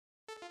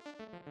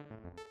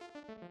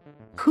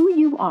Who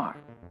you are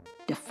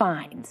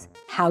defines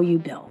how you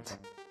build.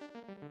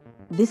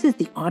 This is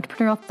the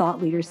Entrepreneurial Thought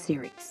Leaders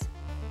Series,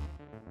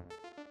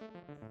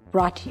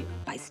 brought to you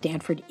by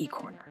Stanford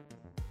eCorner.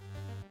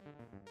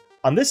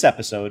 On this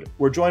episode,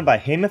 we're joined by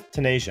Hemant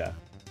Taneja,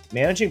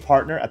 managing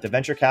partner at the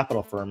venture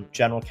capital firm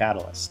General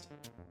Catalyst.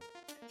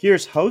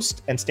 Here's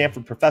host and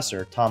Stanford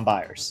professor Tom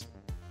Byers.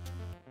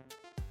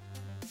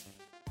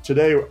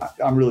 Today,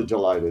 I'm really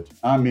delighted.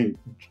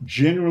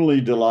 Genuinely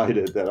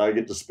delighted that I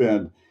get to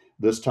spend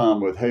this time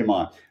with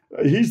Hemant.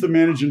 He's the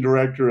managing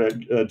director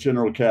at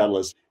General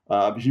Catalyst.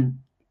 He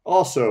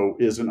also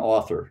is an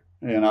author,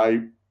 and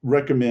I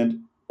recommend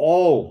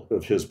all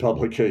of his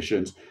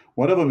publications.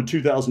 One of them in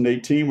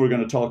 2018, we're going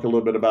to talk a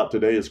little bit about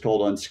today, is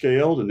called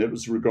Unscaled, and it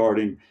was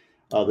regarding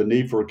the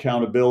need for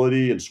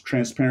accountability and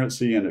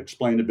transparency and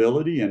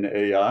explainability in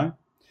AI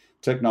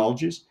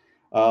technologies.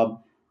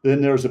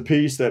 Then there's a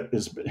piece that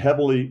is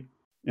heavily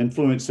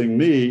influencing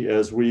me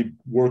as we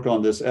work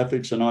on this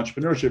ethics and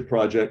entrepreneurship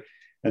project.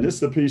 And this is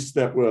the piece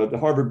that the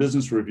Harvard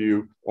Business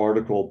Review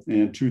article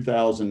in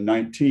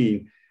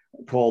 2019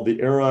 called "The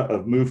Era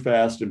of Move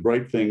Fast and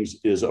Break Things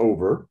is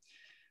Over."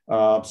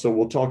 So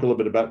we'll talk a little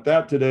bit about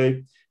that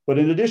today. But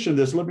in addition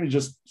to this, let me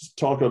just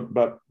talk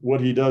about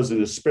what he does in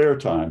his spare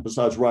time,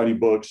 besides writing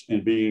books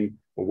and being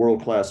a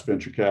world-class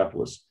venture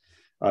capitalist.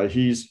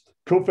 He's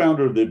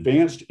co-founder of the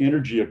Advanced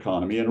Energy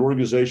Economy, an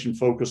organization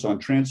focused on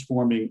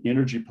transforming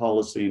energy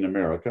policy in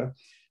America.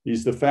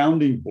 He's the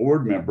founding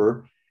board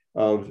member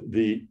of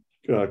the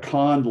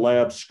Khan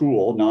Lab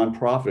School,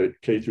 nonprofit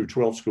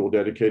K-12 school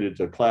dedicated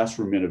to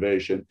classroom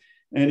innovation.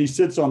 And he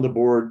sits on the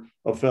board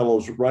of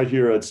fellows right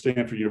here at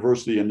Stanford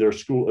University in their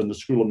school, in the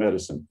School of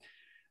Medicine.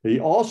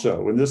 He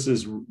also, and this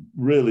is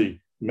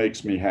really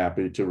makes me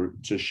happy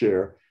to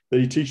share, that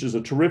he teaches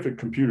a terrific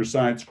computer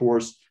science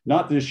course,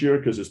 not this year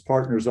because his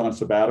partner's on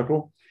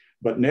sabbatical,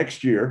 but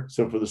next year.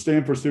 So for the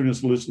Stanford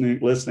students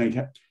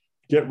listening,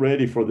 get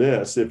ready for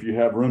this. If you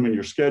have room in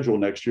your schedule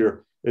next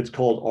year, it's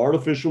called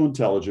Artificial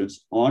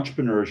Intelligence,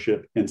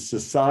 Entrepreneurship, and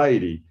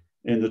Society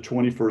in the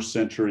 21st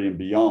Century and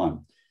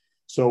Beyond.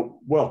 So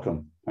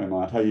welcome,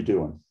 Hemant. How you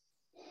doing?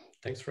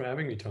 Thanks for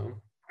having me,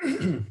 Tom.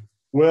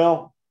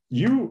 Well,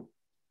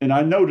 and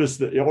I noticed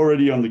that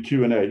already on the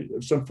Q&A,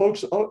 some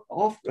folks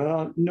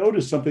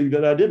noticed something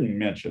that I didn't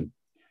mention.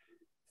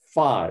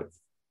 5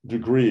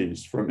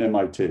 degrees from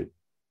MIT.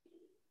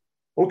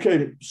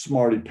 Okay,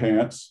 smarty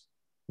pants,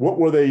 what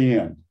were they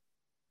in?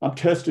 I'm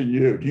testing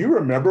you. Do you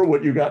remember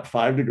what you got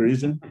 5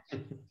 degrees in?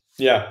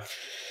 Yeah,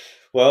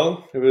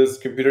 well, it was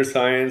computer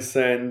science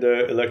and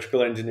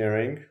electrical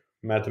engineering,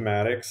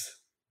 mathematics,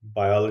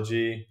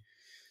 biology,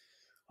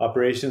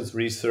 operations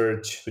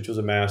research, which was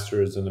a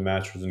master's, and a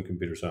master's in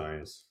computer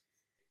science.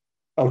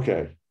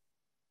 Okay.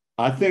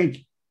 I think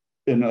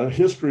in a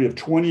history of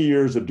 20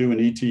 years of doing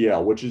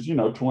ETL, which is,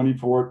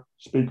 24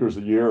 speakers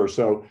a year or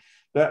so,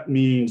 that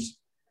means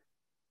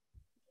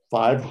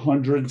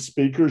 500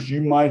 speakers.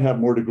 You might have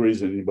more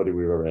degrees than anybody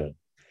we've ever had.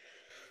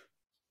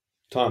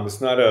 Tom,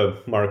 it's not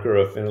a marker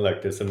of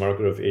intellect, it's a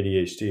marker of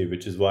ADHD,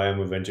 which is why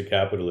I'm a venture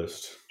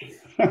capitalist.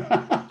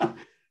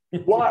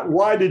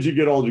 Why did you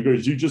get all the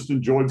degrees? You just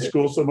enjoyed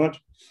school so much?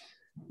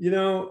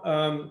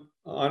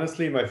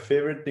 Honestly, my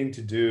favorite thing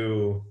to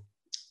do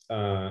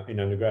in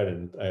undergrad,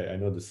 and I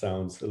know this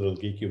sounds a little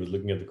geeky, was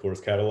looking at the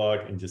course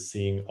catalog and just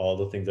seeing all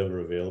the things that were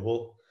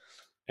available.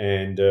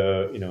 And,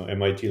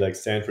 MIT, like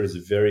Stanford, is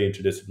a very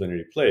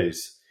interdisciplinary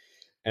place.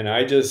 And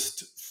I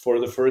just, for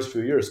the first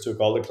few years,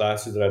 took all the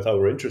classes that I thought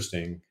were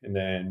interesting and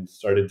then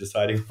started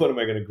deciding what am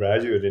I going to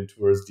graduate in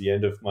towards the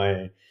end of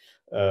my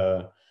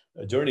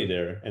journey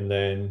there. And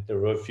then there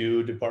were a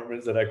few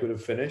departments that I could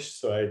have finished.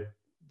 So I,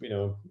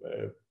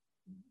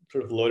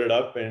 sort of loaded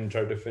up and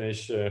tried to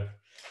finish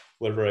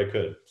whatever I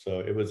could. So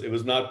it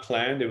was not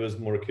planned. It was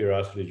more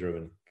curiosity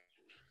driven.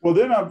 Well,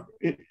 then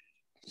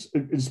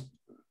it's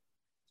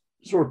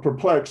sort of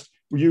perplexed.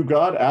 You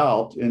got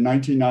out in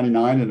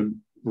 1999 and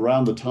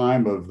around the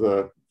time of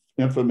the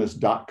infamous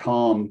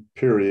 .com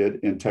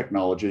period in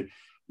technology.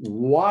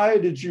 Why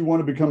did you want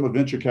to become a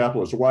venture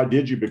capitalist? Or why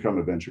did you become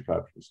a venture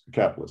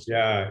capitalist?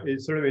 Yeah,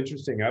 it's sort of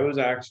interesting. I was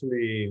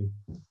actually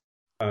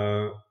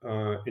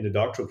in a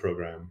doctoral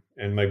program,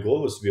 and my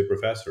goal was to be a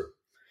professor.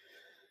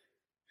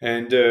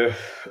 And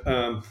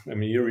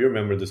you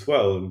remember this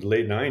well, in the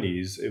late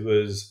 90s, it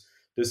was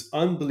this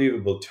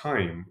unbelievable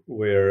time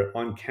where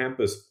on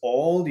campus,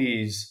 all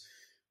these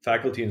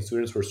faculty and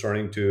students were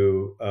starting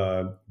to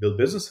build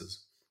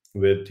businesses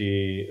with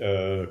the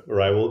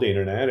arrival of the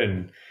internet.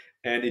 And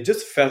it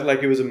just felt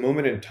like it was a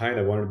moment in time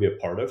I wanted to be a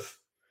part of.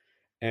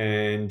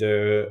 And,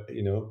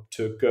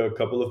 took a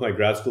couple of my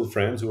grad school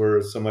friends who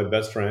were some of my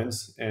best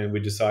friends, and we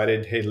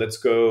decided, hey, let's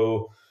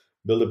go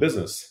build a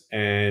business.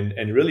 And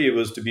really it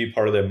was to be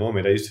part of that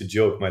moment. I used to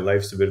joke, my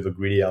life's a bit of a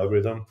greedy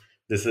algorithm.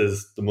 This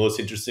is the most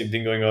interesting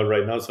thing going on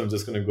right now, so I'm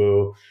just going to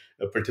go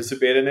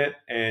participate in it.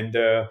 And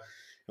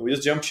we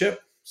just jumped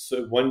ship.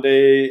 So one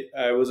day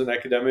I was an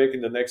academic,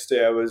 and the next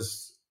day I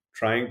was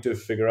trying to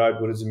figure out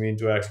what does it mean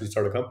to actually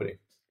start a company.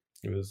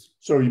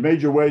 So you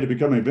made your way to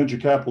becoming a venture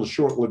capitalist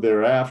shortly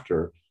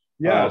thereafter.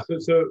 Yeah,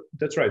 so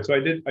that's right. So I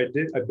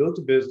built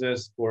a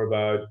business for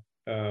about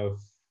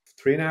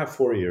 3.5,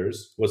 4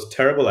 years. Was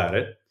terrible at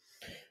it.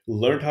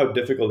 Learned how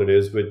difficult it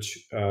is,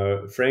 which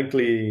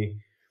frankly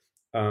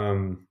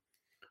um,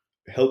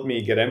 helped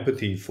me get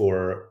empathy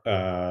for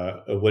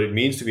what it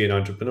means to be an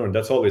entrepreneur, and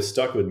that's always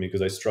stuck with me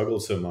because I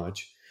struggled so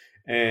much.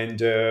 And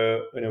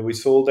we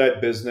sold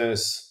that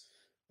business,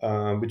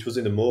 which was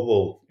in the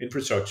mobile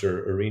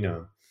infrastructure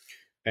arena.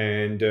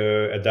 And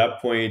at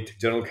that point,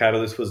 General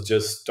Catalyst was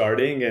just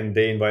starting, and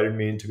they invited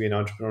me in to be an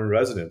entrepreneur in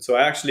residence. So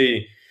I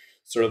actually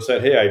sort of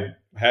said, "Hey,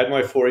 I had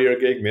my 4-year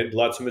gig, made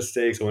lots of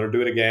mistakes. I want to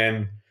do it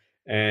again,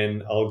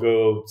 and I'll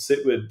go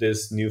sit with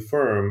this new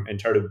firm and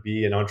try to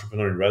be an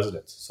entrepreneur in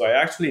residence." So I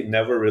actually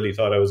never really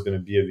thought I was going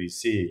to be a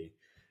VC.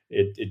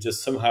 It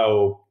just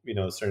somehow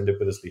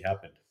serendipitously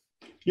happened.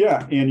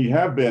 Yeah, and you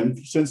have been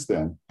since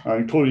then,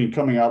 including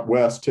coming out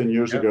west 10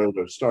 years ago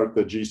to start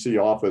the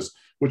GC office,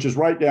 which is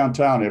right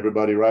downtown,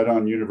 everybody, right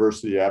on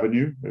University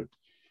Avenue.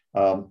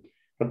 But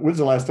when's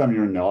the last time you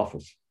were in the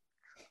office?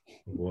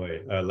 Boy,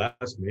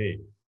 last May.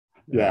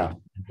 Yeah.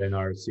 And then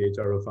our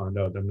CHRO found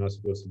out I'm not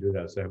supposed to do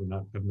that, so I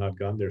have not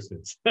gone there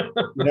since.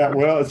 Yeah,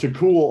 well, it's a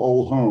cool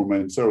old home.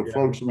 And so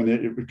folks, when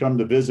you come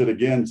to visit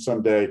again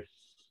someday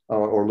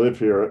or live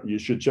here, you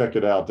should check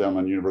it out down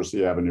on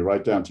University Avenue,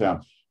 right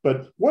downtown.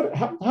 But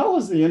how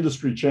has the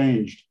industry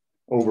changed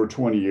over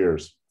 20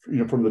 years,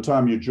 from the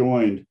time you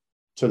joined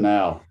to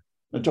now?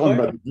 I'm talking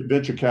about the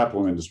venture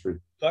capital industry.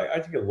 I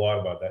think a lot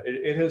about that.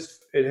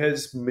 It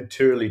has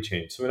materially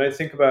changed. So when I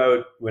think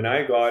about when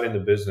I got in the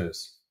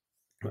business,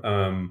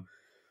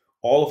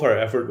 all of our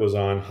effort was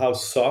on how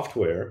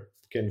software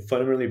can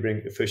fundamentally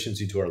bring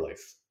efficiency to our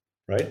life,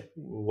 right?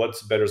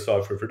 What's better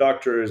software for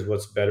doctors?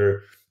 What's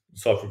better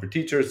software for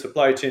teachers,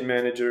 supply chain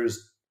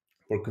managers,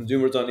 for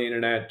consumers on the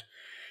internet?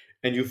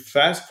 And you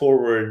fast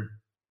forward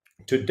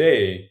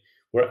today,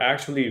 we're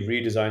actually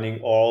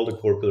redesigning all the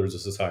core pillars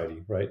of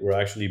society, right? We're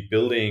actually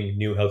building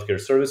new healthcare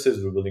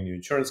services. We're building new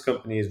insurance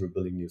companies. We're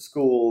building new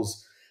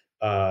schools,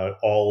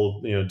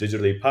 all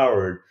digitally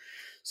powered.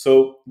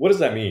 So what does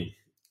that mean?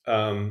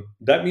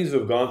 That means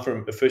we've gone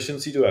from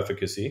efficiency to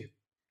efficacy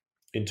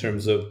in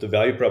terms of the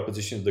value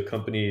proposition of the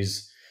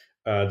companies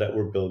that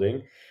we're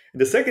building.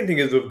 And the second thing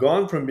is we've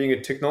gone from being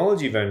a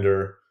technology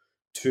vendor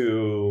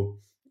to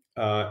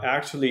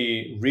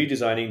actually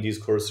redesigning these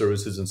core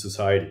services in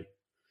society.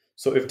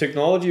 So if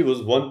technology was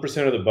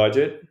 1% of the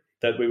budget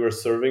that we were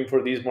serving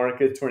for these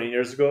markets 20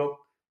 years ago,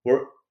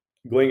 we're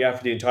going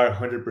after the entire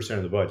 100%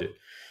 of the budget.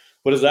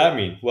 What does that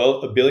mean?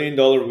 Well, $1 billion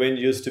win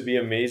used to be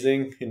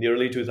amazing in the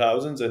early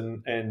 2000s,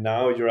 and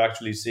now you're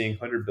actually seeing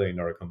 $100 billion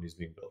companies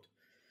being built.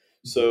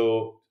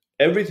 So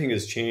everything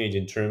has changed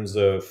in terms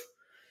of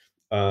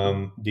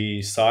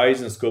the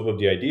size and scope of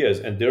the ideas,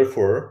 and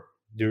therefore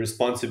the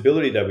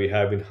responsibility that we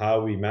have in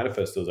how we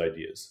manifest those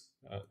ideas.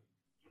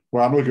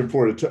 Well, I'm looking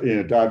forward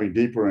to diving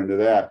deeper into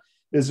that.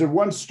 Is there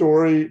one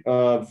story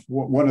of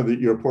one of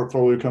your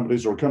portfolio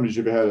companies or companies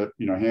you've had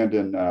a hand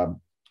in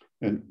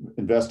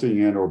investing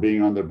in or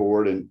being on their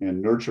board and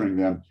nurturing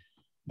them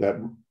that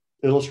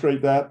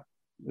illustrate that?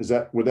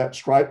 Would that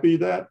Stripe be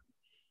that,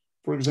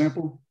 for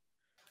example?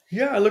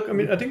 Yeah, look, I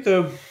mean, I think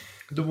the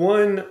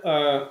one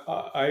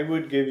I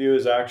would give you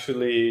is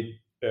actually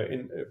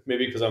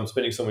maybe because I'm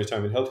spending so much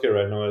time in healthcare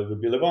right now, it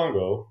would be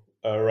Livongo,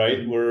 right?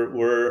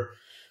 Mm-hmm.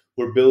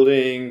 We're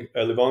building,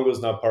 Livongo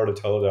is not part of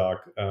Teladoc,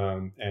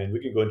 and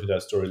we can go into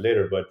that story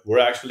later, but we're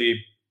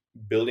actually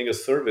building a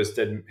service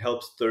that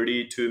helps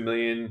 32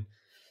 million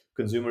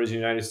consumers in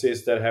the United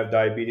States that have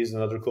diabetes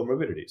and other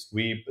comorbidities.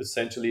 We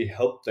essentially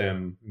help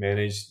them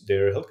manage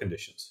their health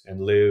conditions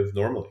and live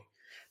normally.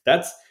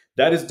 That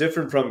is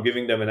different from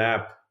giving them an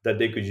app that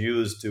they could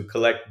use to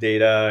collect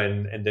data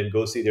and then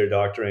go see their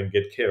doctor and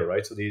get care,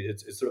 right? So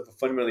it's sort of a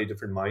fundamentally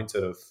different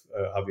mindset of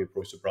how we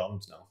approach the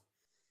problems now.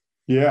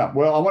 Yeah,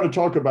 well, I want to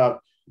talk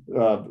about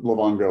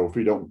Livongo if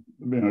we don't,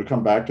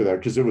 come back to that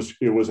because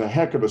it was a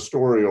heck of a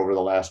story over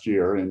the last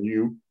year, and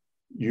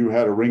you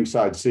had a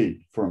ringside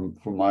seat from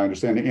my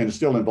understanding, and is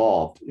still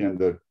involved in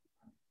the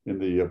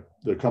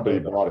company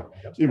bought it.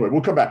 So anyway,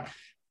 we'll come back.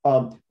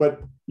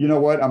 But you know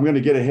what? I'm going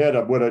to get ahead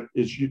of what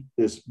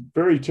is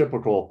very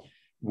typical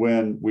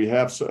when we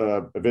have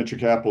a venture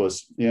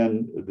capitalist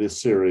in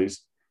this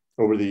series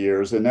over the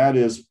years, and that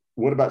is,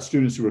 what about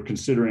students who are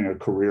considering a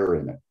career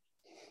in it?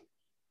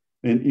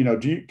 And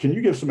can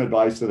you give some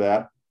advice to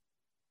that?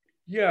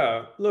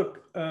 Yeah,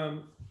 look,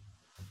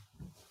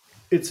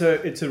 it's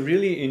a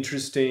really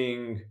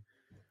interesting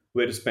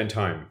way to spend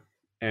time,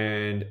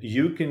 and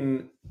you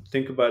can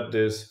think about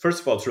this.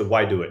 First of all, sort of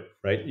why do it,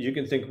 right? You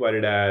can think about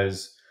it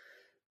as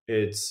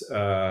it's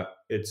a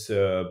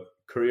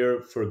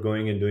career for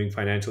going and doing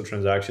financial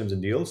transactions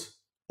and deals,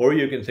 or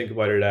you can think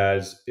about it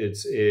as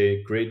it's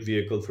a great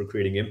vehicle for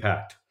creating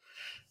impact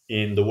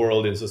in the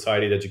world, in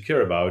society that you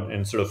care about,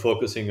 and sort of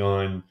focusing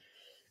on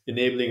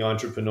enabling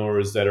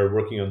entrepreneurs that are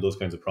working on those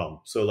kinds of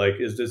problems. So like,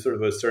 is this sort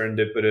of a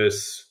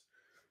serendipitous,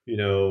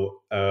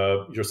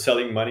 you're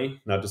selling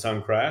money, not to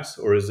sound crass,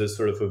 or is this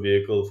sort of a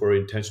vehicle for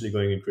intentionally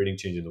going and creating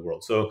change in the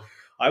world? So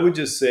I would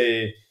just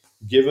say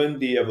given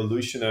the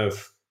evolution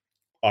of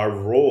our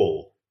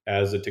role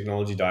as a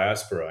technology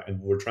diaspora and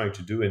what we're trying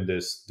to do in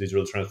this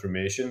digital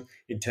transformation,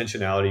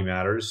 intentionality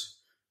matters.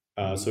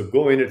 So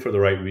go in it for the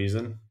right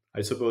reason,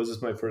 I suppose,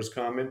 is my first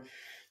comment.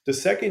 The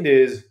second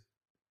is,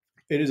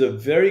 it is a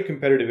very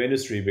competitive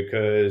industry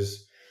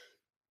because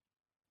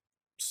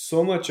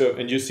so much of,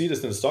 and you see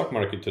this in the stock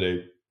market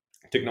today,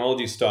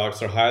 technology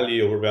stocks are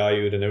highly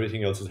overvalued and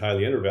everything else is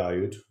highly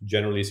undervalued,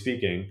 generally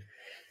speaking.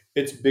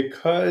 It's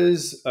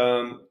because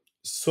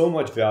so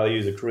much value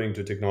is accruing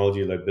to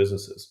technology-led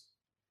businesses.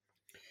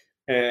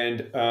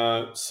 And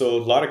so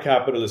a lot of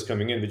capital is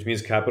coming in, which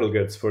means capital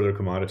gets further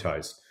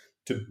commoditized.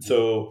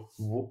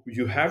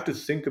 You have to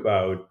think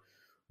about,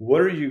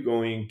 what are you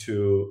going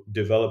to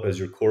develop as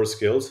your core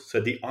skills so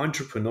that the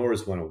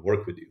entrepreneurs want to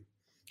work with you.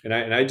 And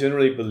I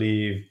generally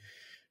believe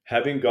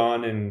having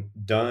gone and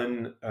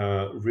done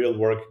real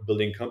work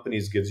building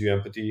companies gives you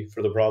empathy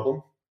for the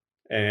problem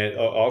and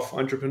of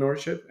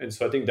entrepreneurship. And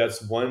so I think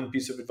that's one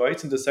piece of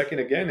advice. And the second,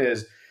 again,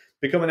 is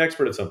become an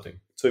expert at something.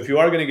 So if you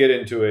are going to get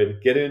into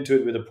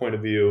it with a point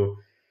of view.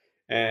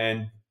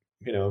 And,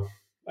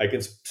 I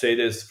can say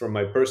this from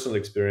my personal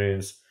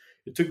experience.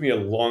 It took me a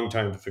long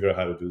time to figure out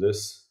how to do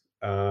this.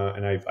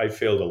 And I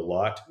failed a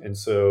lot. And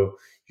so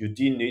you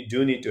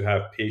do need to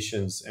have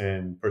patience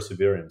and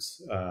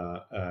perseverance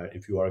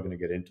if you are going to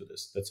get into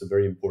this. That's a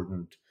very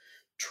important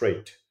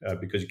trait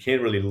because you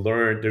can't really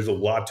learn. There's a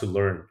lot to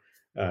learn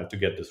to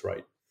get this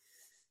right.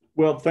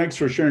 Well, thanks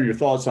for sharing your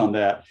thoughts on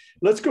that.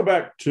 Let's go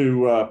back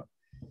to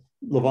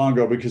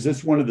Livongo, because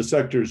it's one of the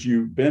sectors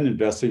you've been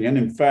investing in.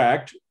 In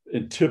fact,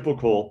 in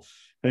typical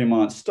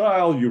Hemant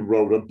style, you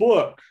wrote a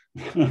book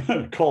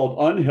called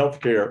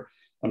UnHealthcare,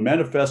 a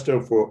manifesto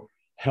for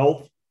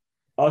health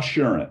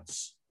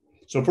assurance.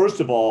 So first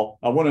of all,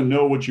 I want to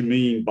know what you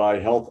mean by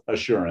health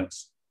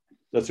assurance.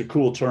 That's a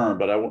cool term,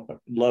 but I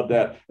love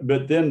that.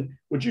 But then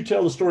would you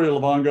tell the story of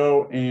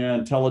Livongo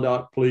and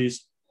Teladoc,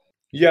 please?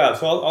 Yeah,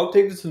 so I'll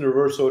take this in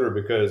reverse order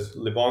because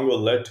Livongo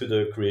led to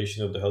the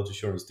creation of the health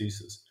assurance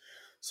thesis.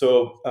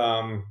 So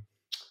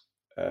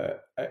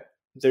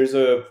there's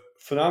a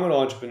phenomenal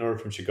entrepreneur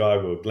from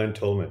Chicago, Glenn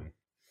Tillman,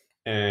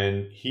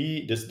 and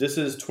this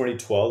is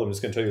 2012. I'm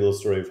just going to tell you a little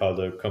story of how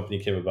the company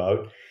came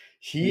about.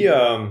 He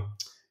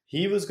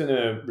was going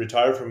to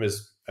retire from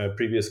his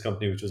previous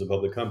company, which was a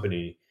public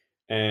company,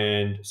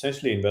 and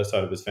essentially invest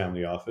out of his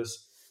family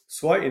office.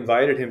 So I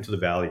invited him to the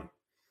Valley,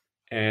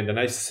 and then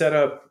I set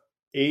up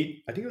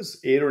eight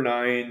or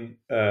nine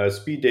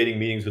speed dating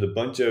meetings with a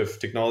bunch of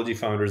technology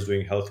founders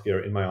doing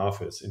healthcare in my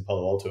office in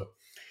Palo Alto.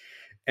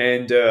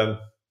 And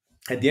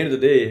at the end of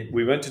the day,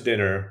 we went to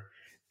dinner,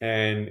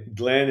 and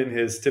Glenn, in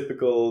his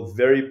typical,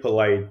 very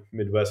polite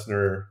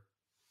Midwesterner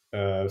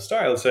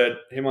style, said,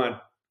 "Hey, man,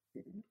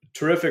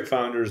 terrific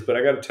founders, but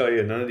I got to tell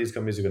you, none of these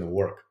companies are going to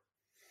work."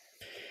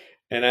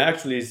 And I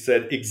actually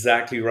said,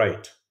 exactly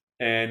right.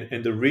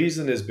 And the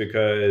reason is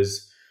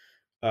because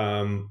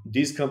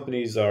these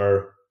companies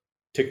are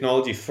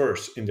technology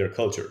first in their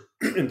culture.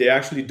 And they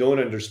actually don't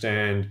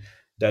understand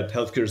that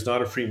healthcare is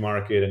not a free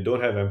market and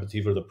don't have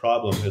empathy for the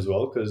problem as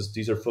well, because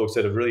these are folks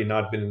that have really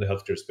not been in the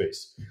healthcare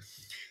space.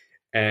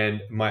 And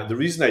the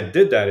reason I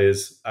did that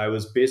is I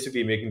was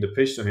basically making the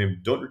pitch to him,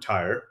 don't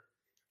retire,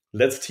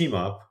 let's team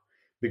up,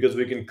 because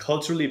we can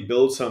culturally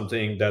build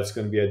something that's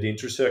going to be at the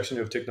intersection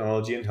of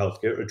technology and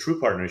healthcare, a true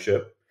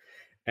partnership.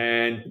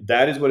 And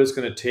that is what it's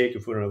going to take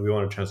if we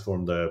want to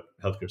transform the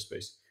healthcare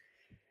space.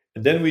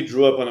 And then we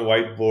drew up on a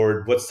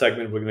whiteboard what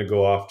segment we're going to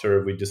go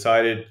after. We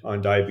decided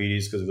on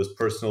diabetes because it was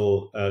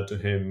personal to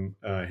him.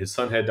 His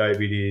son had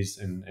diabetes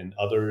and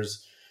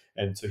others.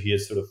 And so he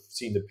has sort of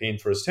seen the pain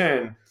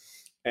firsthand.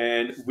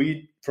 And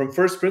we, from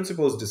first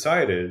principles,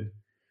 decided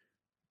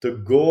the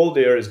goal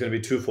there is going to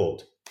be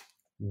twofold.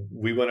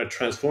 We want to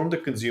transform the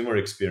consumer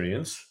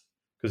experience.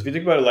 Because if you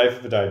think about the life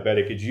of a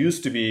diabetic, it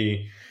used to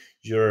be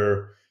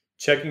you're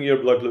checking your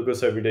blood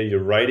glucose every day,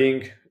 you're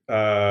writing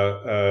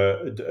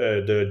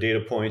the data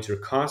points, you're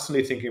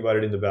constantly thinking about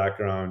it in the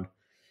background,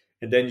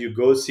 and then you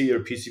go see your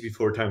PCP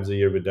 4 times a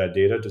year with that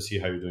data to see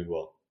how you're doing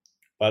well.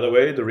 By the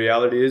way, the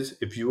reality is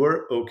if you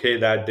were okay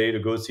that day to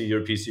go see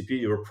your PCP,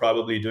 you were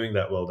probably doing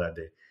that well that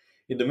day.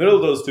 In the middle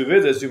of those 2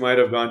 visits, you might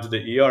have gone to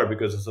the ER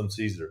because of some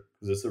seizure,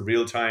 because it's a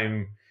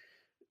real-time,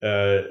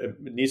 it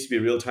needs to be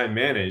real-time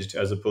managed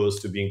as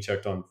opposed to being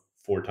checked on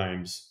 4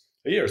 times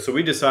a year. So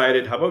we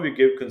decided, how about we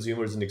give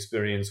consumers an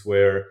experience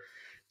where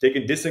they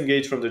can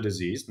disengage from the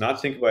disease,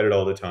 not think about it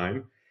all the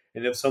time.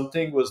 And if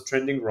something was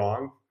trending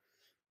wrong,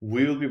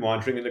 we will be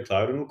monitoring in the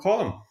cloud and we'll call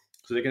them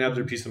so they can have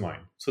their peace of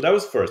mind. So that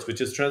was first, which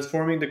is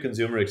transforming the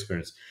consumer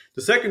experience.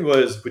 The second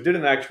was we did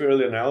an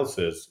actuarial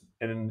analysis,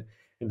 and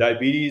in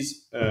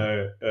diabetes,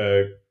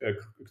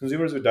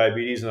 consumers with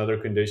diabetes and other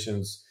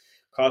conditions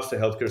cost the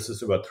healthcare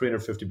system about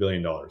 $350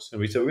 billion. And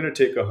we said we're going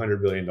to take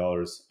 $100 billion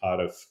out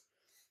of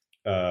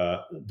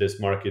this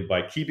market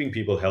by keeping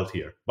people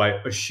healthier, by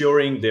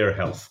assuring their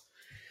health.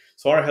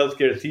 So our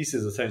healthcare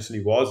thesis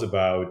essentially was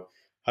about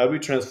how we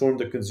transform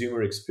the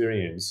consumer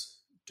experience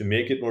to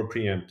make it more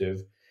preemptive,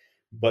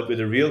 but with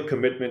a real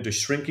commitment to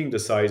shrinking the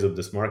size of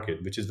this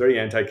market, which is very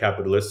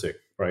anti-capitalistic,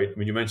 right?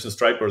 When you mentioned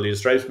Stripe earlier,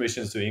 Stripe's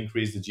mission is to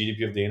increase the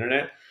GDP of the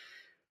internet.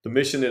 The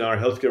mission in our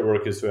healthcare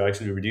work is to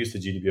actually reduce the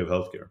GDP of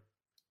healthcare,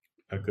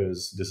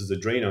 because this is a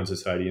drain on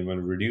society and want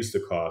to reduce the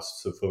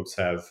cost so folks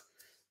have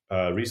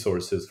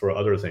resources for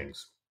other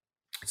things.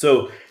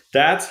 So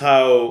that's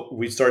how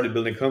we started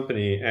building a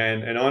company.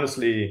 And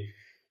honestly,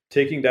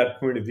 taking that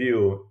point of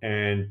view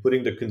and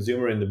putting the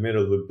consumer in the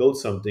middle, we built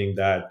something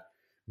that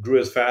grew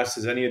as fast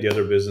as any of the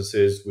other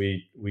businesses.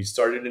 We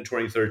started in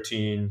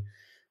 2013.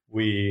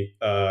 We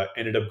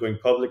ended up going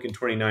public in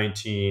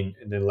 2019.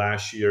 And then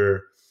last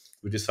year,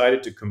 we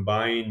decided to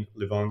combine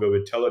Livongo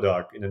with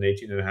Teladoc in an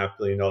 $18.5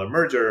 billion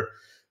merger.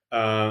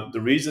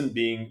 The reason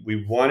being,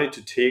 we wanted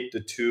to take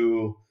the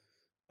two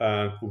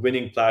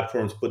winning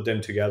platforms, put them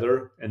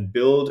together, and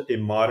build a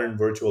modern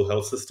virtual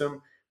health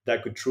system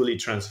that could truly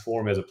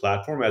transform as a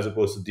platform, as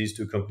opposed to these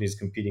two companies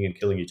competing and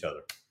killing each other.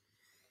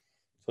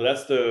 So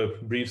that's the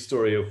brief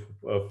story of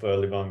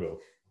Livongo.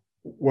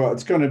 Well,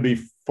 it's going to be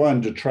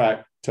fun to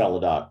track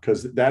Teladoc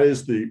because that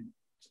is the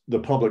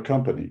public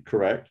company,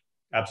 correct?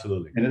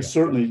 Absolutely. And it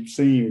certainly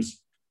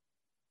seems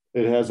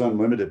it has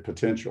unlimited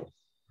potential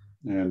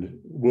and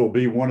will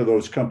be one of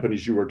those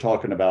companies you were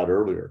talking about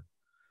earlier.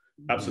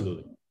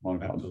 Absolutely.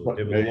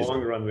 Absolutely. They have a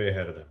long runway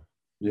ahead of them.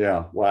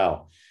 Yeah,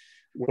 wow.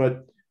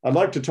 But I'd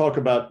like to talk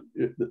about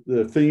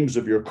the themes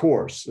of your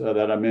course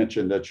that I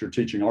mentioned that you're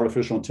teaching,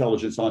 artificial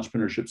intelligence,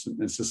 entrepreneurship,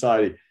 and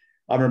society.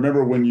 I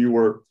remember when you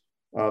were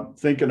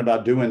thinking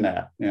about doing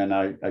that, and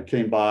I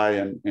came by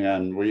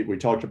and we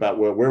talked about,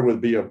 well, where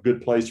would be a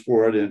good place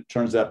for it? And it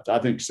turns out I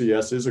think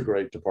CS is a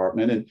great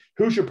department. And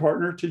who's your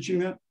partner teaching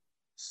that?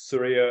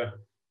 Surya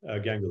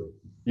Ganguly.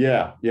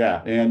 Yeah.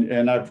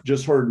 And I've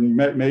just heard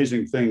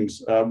amazing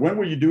things. When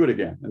will you do it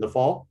again? In the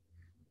fall?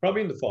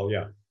 Probably in the fall,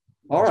 yeah.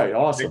 All right,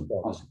 awesome.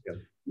 Yeah.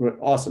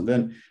 Awesome.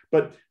 Then,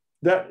 but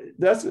that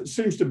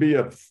seems to be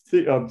an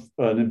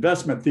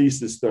investment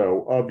thesis,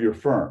 though, of your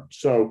firm.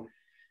 So,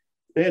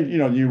 and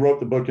you wrote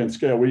the book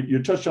Unscaled.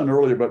 You touched on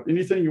earlier, but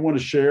anything you want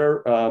to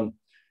share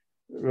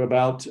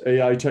about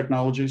AI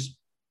technologies?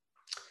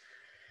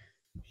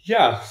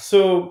 Yeah.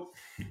 So,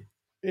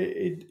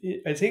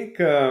 I think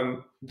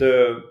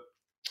the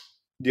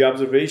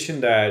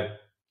observation that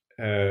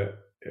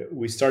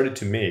we started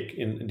to make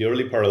in the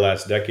early part of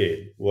last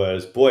decade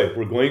was, boy,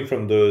 we're going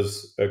from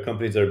those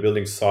companies that are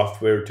building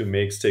software to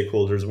make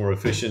stakeholders more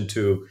efficient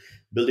to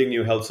building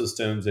new health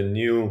systems and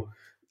new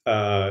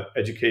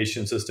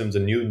education systems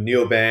and new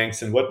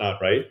neobanks and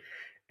whatnot, right?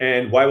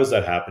 And why was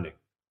that happening?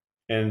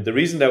 And the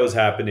reason that was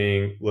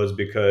happening was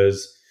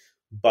because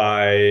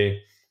by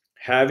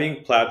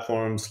having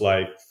platforms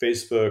like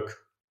Facebook,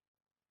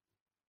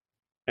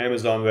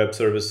 Amazon Web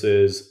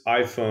Services,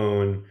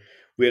 iPhone,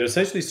 we had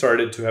essentially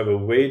started to have a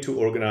way to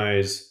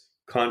organize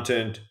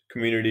content,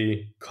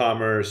 community,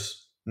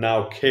 commerce,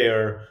 now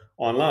care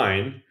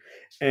online.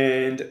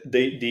 And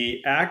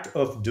the act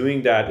of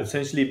doing that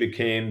essentially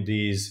became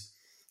these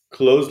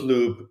closed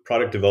loop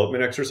product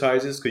development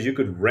exercises, because you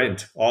could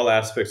rent all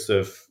aspects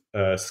of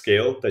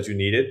scale that you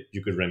needed.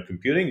 You could rent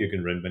computing, you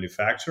can rent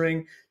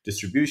manufacturing,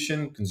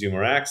 distribution,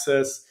 consumer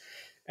access.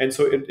 And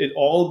so it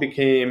all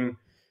became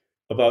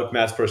about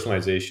mass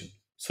personalization.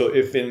 So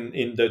if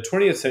in the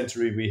 20th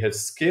century we had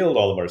scaled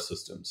all of our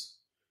systems,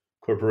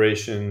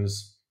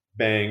 corporations,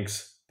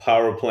 banks,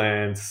 power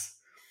plants,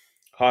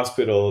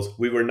 hospitals,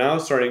 we were now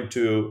starting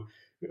to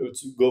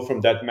go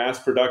from that mass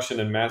production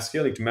and mass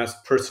scaling to mass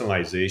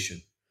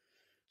personalization.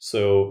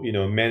 So,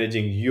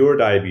 managing your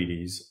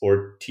diabetes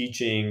or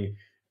teaching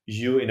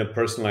you in a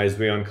personalized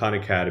way on Khan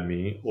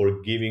Academy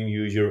or giving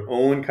you your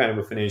own kind of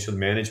a financial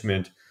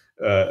management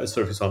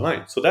service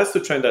online. So that's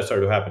the trend that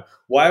started to happen.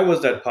 Why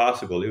was that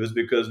possible? It was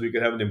because we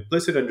could have an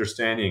implicit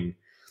understanding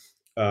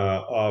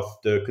of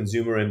the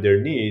consumer and their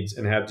needs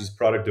and have these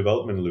product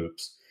development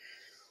loops.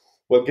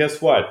 Well,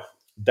 guess what?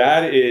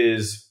 That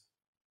is,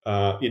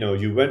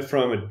 you went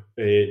from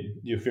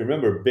if you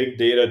remember, big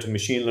data to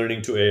machine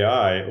learning to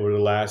AI over the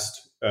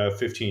last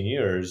 15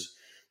 years.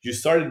 You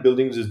started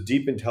building this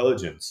deep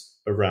intelligence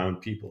around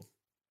people.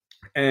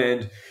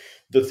 And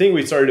the thing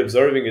we started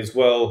observing is,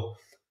 well,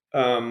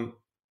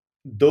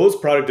 those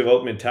product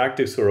development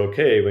tactics were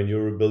okay when you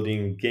were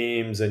building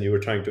games and you were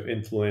trying to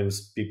influence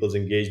people's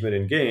engagement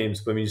in games.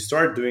 But when you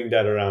start doing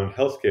that around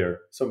healthcare,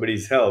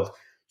 somebody's health,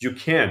 you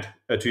can't,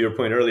 to your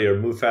point earlier,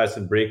 move fast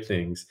and break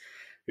things.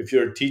 If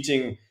you're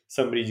teaching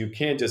somebody, you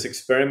can't just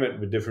experiment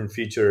with different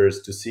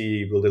features to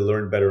see will they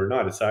learn better or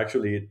not. It's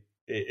actually,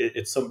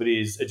 it's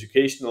somebody's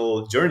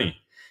educational journey.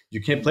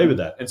 You can't play with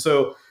that. And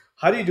so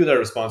how do you do that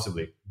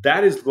responsibly?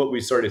 That is what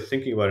we started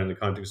thinking about in the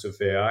context of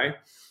AI.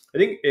 I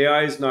think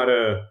AI is not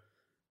a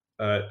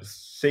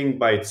thing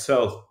by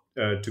itself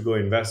to go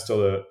invest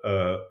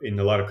in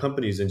a lot of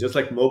companies. And just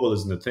like mobile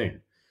isn't a thing,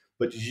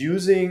 but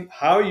using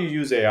how you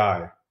use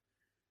AI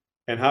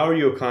and how are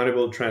you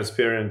accountable,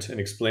 transparent,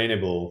 and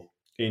explainable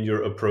in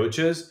your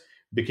approaches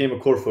became a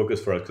core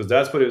focus for us, because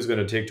that's what it was going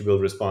to take to build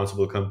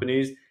responsible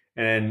companies.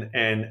 And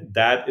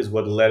that is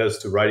what led us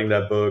to writing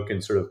that book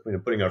and sort of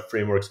putting our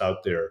frameworks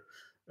out there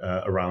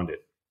around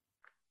it.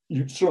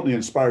 You certainly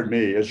inspired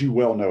me. As you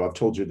well know, I've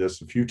told you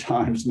this a few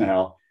times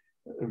now,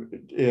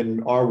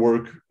 in our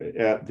work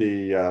at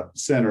the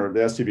center,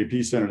 the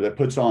STVP Center that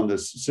puts on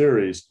this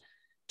series,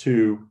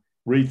 to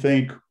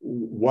rethink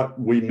what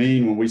we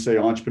mean when we say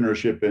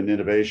entrepreneurship and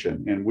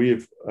innovation. And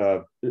we've,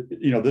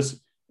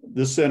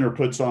 this center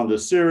puts on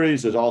this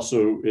series. It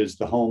also is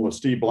the home of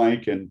Steve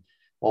Blank and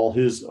all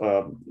his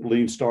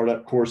lean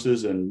startup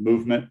courses and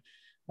movement.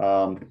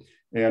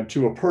 And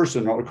to a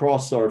person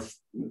across our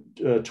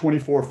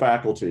 24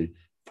 faculty,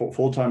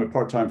 full-time and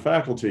part-time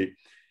faculty,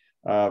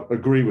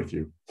 agree with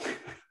you.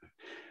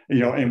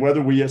 And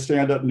whether we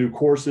stand up new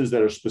courses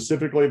that are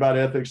specifically about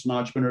ethics and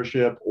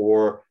entrepreneurship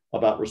or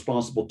about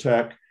responsible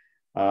tech,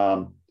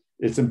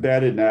 it's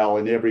embedded now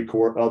in every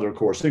other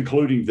course,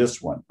 including this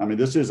one. I mean,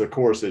 this is a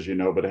course, as you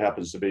know, but it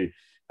happens to be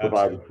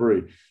provided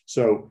free.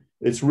 So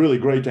it's really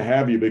great to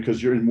have you,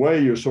 because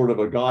you're sort of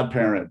a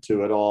godparent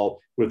to it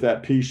all with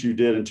that piece you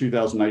did in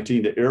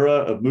 2019. The era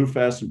of move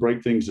fast and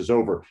break things is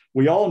over.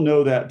 We all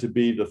know that to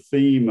be the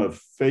theme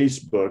of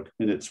Facebook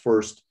in its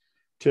first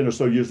 10 or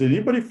so years. Did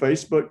anybody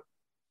Facebook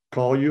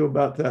call you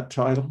about that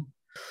title?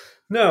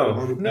 No.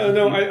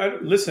 I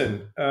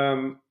listen.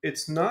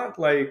 It's not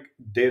like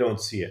they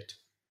don't see it.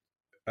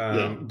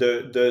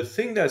 The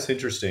thing that's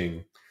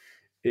interesting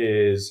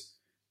is,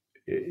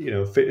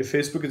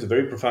 Facebook is a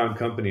very profound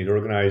company. It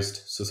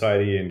organized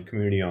society and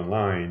community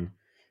online.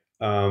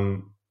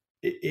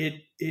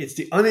 It's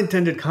the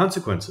unintended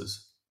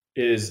consequences.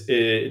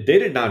 They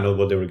did not know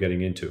what they were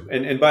getting into.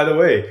 And by the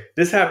way,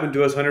 this happened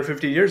to us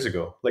 150 years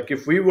ago. Like,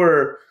 if we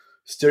were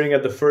staring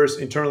at the first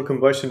internal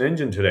combustion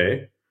engine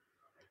today,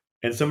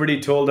 and somebody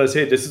told us,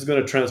 hey, this is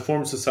going to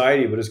transform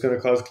society, but it's going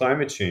to cause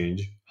climate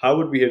change, how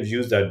would we have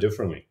used that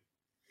differently?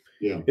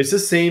 Yeah. It's the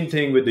same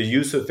thing with the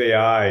use of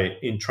AI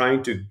in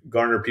trying to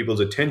garner people's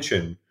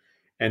attention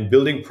and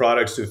building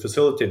products to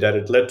facilitate that.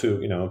 It led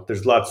to,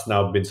 there's lots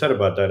now been said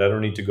about that. I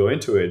don't need to go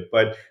into it,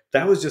 but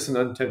that was just an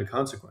unintended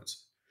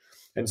consequence.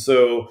 And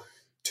so,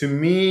 to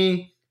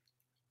me,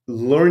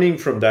 learning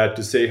from that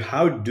to say,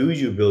 how do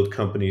you build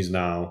companies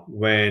now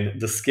when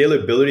the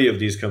scalability of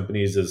these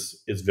companies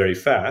is very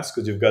fast,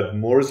 because you've got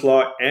Moore's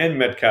law and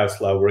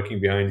Metcalfe's law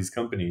working behind these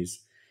companies,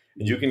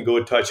 and you can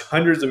go touch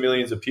hundreds of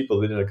millions of people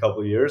within a couple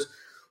of years.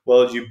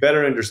 Well, you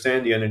better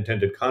understand the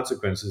unintended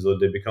consequences, or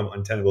they become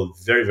untenable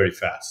very, very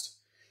fast.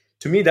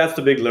 To me, that's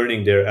the big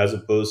learning there, as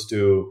opposed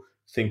to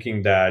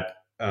thinking that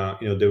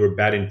there were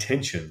bad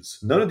intentions.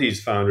 None of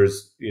these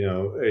founders,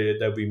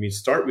 that we meet,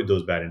 start with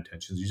those bad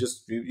intentions. You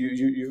just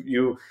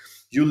you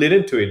lead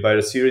into it by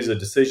a series of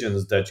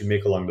decisions that you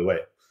make along the way.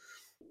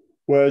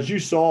 Well, as you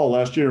saw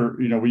last year,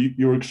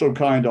 you were so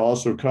kind to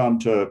also come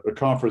to a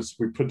conference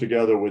we put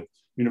together with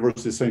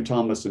University of St.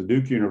 Thomas and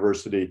Duke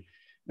University,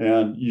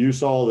 and you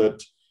saw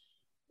that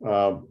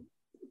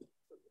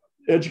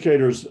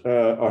educators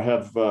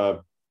have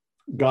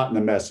gotten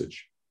the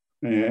message.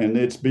 And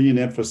it's being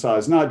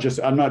emphasized,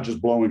 I'm not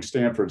just blowing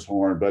Stanford's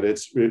horn, but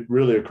it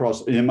really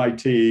across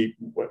MIT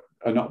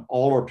and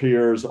all our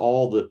peers,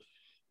 all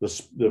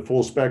the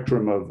full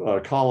spectrum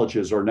of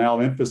colleges are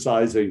now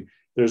emphasizing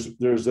there's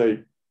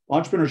a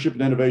entrepreneurship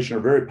and innovation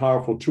are very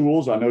powerful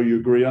tools. I know you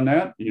agree on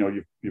that.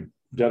 You've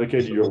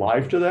dedicated your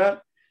life to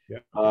that. Yeah.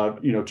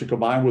 To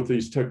combine with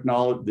these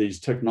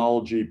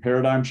technology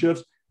paradigm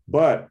shifts,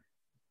 but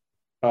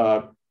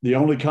the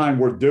only kind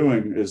we're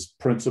doing is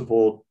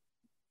principled,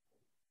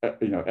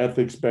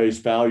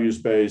 ethics-based,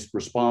 values-based,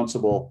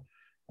 responsible,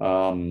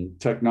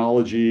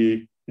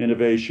 technology,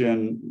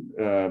 innovation,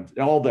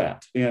 all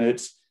that. And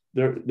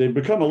they've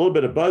become a little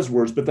bit of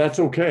buzzwords, but that's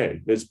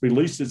okay. At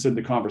least it's in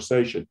the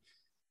conversation.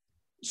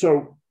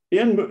 So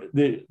in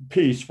the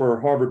piece for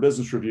Harvard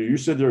Business Review, you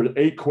said there are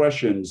 8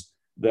 questions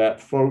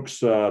that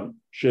folks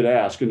should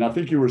ask. And I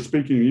think you were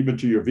speaking even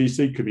to your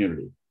VC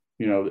community,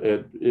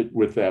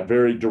 with that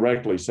very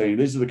directly, saying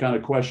these are the kind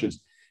of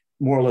questions,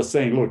 more or less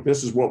saying, look,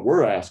 this is what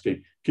we're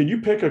asking. Can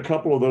you pick a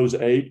couple of those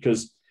 8?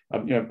 Because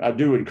I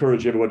do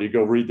encourage everybody to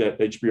go read that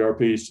HBR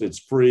piece. It's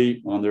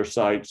free on their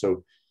site.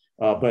 So,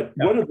 but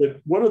yeah.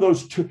 What are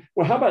those 2?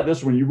 Well, how about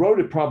this one? You wrote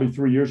it probably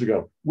 3 years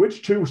ago.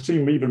 Which 2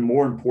 seem even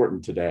more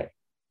important today?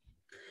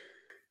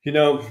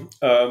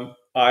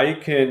 I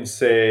can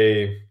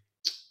say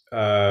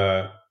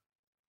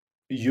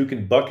you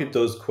can bucket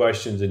those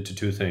questions into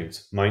 2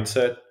 things: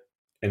 mindset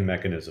and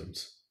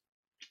mechanisms,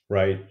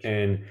 right?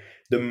 And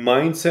the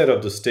mindset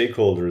of the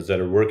stakeholders that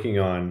are working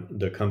on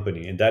the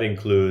company, and that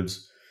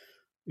includes,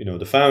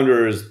 the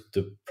founders,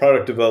 the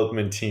product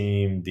development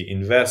team, the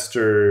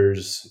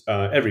investors,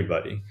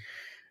 everybody.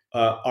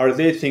 Are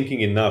they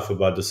thinking enough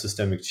about the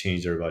systemic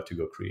change they're about to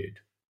go create,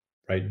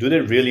 right? Do they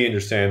really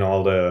understand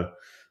all the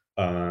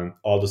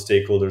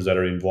stakeholders that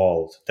are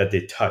involved, that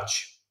they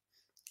touch,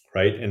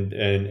 right?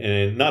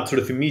 And not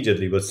sort of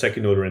immediately, but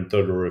second order and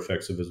third order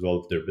effects as well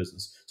of their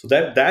business. So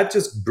that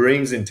just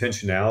brings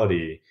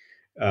intentionality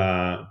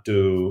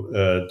to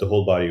the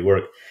whole body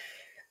work.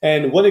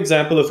 And one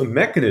example of a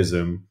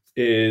mechanism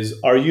is: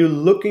 are you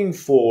looking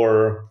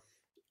for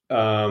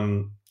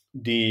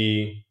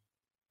the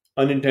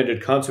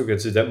unintended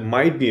consequences that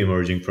might be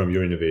emerging from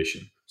your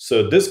innovation.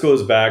 So this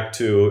goes back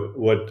to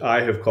what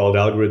I have called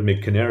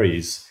algorithmic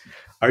canaries.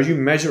 Are you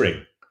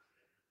measuring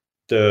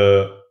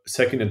the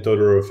second and third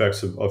order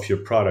effects of your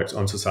products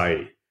on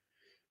society?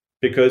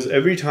 Because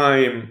every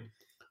time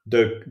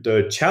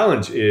the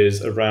challenge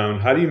is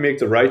around how do you make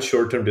the right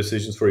short-term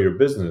decisions for your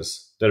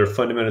business that are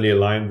fundamentally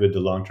aligned with the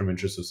long-term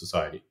interests of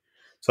society.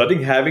 So I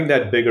think having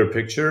that bigger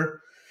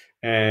picture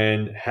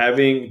and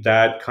having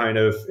that kind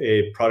of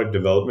a product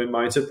development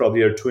mindset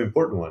probably are two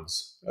important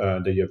ones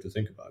that you have to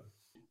think about.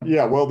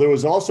 Yeah, well, there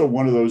was also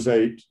one of those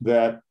 8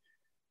 that,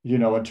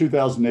 in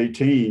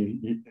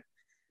 2018,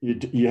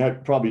 you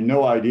had probably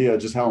no idea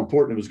just how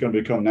important it was going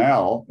to become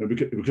now.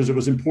 Because it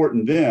was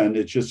important then,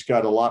 it just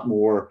got a lot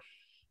more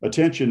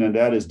attention, and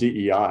that is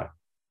DEI.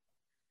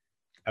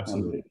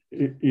 Absolutely.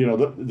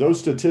 Those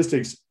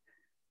statistics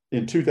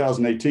in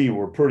 2018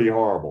 were pretty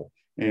horrible.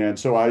 And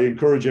so I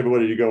encourage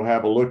everybody to go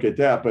have a look at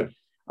that. But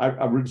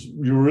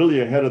you're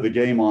really ahead of the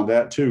game on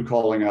that too,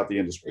 calling out the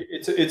industry.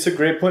 It's a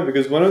great point,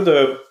 because one of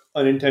the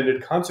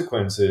unintended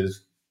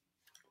consequences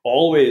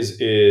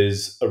always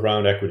is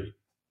around equity.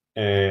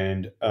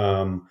 And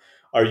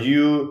are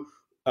you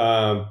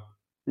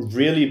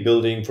really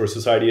building for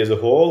society as a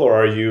whole, or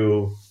are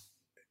you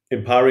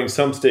empowering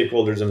some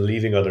stakeholders and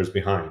leaving others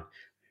behind?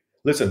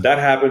 Listen, that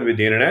happened with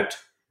the internet,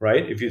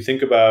 right? If you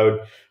think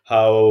about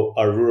how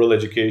our rural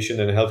education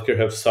and healthcare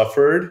have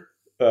suffered,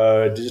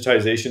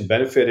 digitization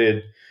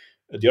benefited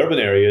the urban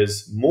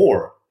areas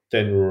more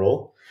than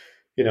rural.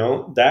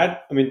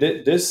 This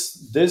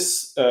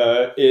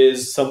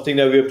is something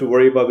that we have to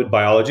worry about with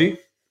biology.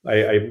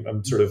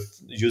 I'm sort of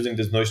using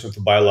this notion of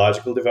the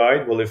biological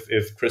divide. Well,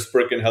 if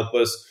CRISPR can help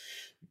us,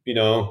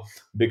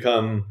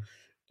 become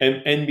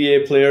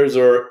NBA players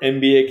or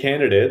MBA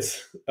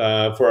candidates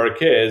for our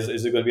kids,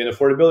 is it going to be an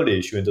affordability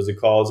issue, and does it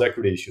cause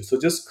equity issue? So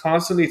just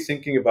constantly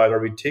thinking about, are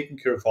we taking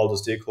care of all the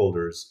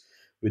stakeholders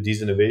with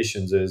these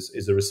innovations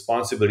is a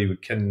responsibility we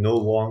can no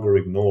longer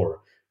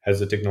ignore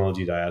as a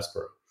technology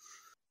diaspora.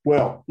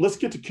 Well, let's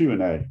get to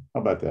Q&A. How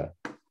about that?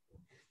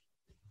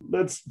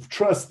 Let's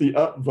trust the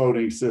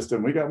upvoting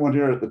system. We got one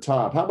here at the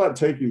top. How about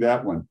taking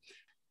that one?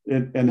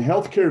 In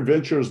healthcare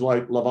ventures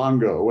like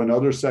Livongo and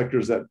other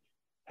sectors that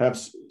have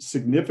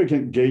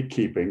significant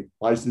gatekeeping,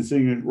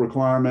 licensing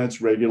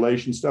requirements,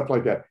 regulations, stuff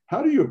like that,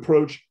 how do you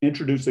approach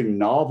introducing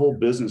novel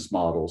business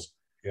models,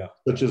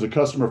 such as a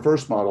customer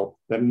first model,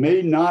 that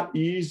may not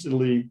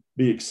easily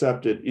be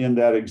accepted in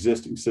that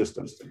existing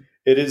system?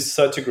 It is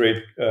such a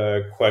great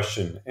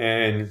question.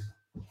 And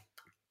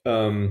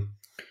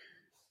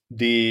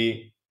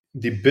the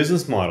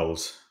business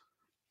models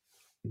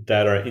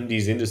that are in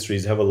these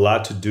industries have a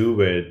lot to do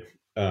with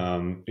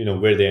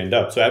where they end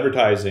up. So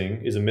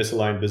advertising is a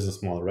misaligned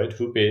business model, right?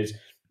 Who pays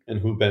and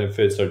who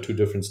benefits are two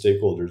different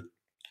stakeholders.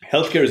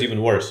 Healthcare is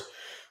even worse.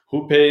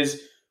 Who pays,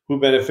 who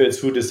benefits,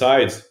 who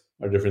decides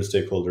are different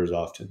stakeholders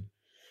often.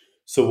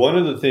 So one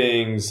of the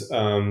things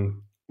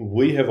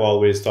we have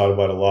always thought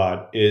about a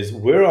lot is,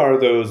 where are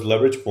those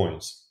leverage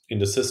points in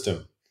the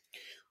system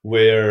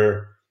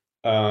where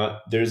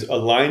there's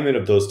alignment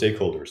of those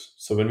stakeholders?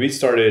 So when we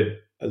started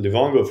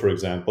Livongo, for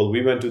example,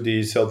 we went to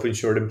the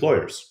self-insured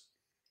employers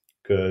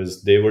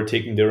because they were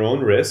taking their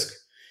own risk,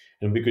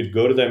 and we could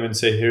go to them and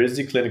say, here's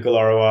the clinical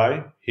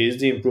ROI, here's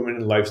the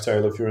improvement in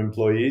lifestyle of your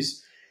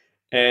employees,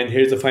 and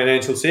here's the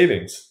financial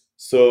savings.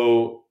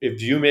 So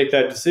if you make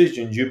that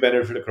decision, you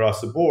benefit across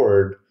the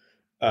board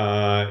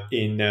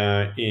in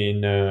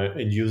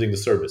using the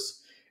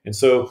service. And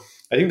so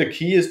I think the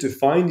key is to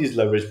find these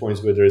leverage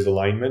points where there is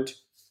alignment,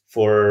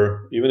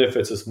 for even if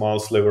it's a small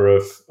sliver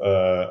of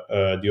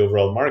the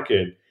overall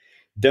market,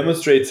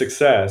 demonstrate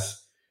success.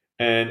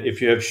 And if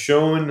you have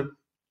shown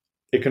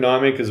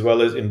economic as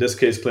well as, in this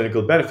case,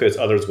 clinical benefits,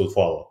 others will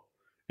follow.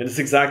 And it's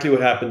exactly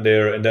what happened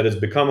there. And that has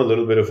become a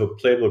little bit of a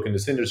playbook in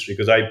this industry,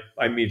 because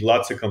I meet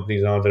lots of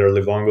companies now that are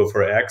Livongo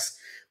for X,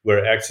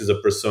 where X is a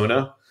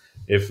persona,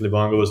 if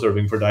Livongo is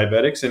serving for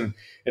diabetics. And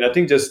I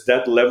think just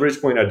that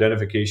leverage point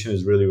identification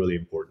is really, really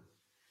important.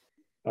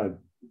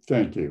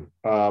 Thank you.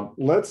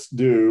 Let's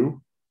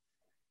do,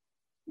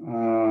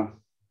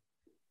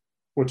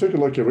 we'll take a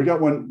look here. We got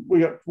one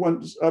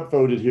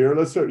upvoted here.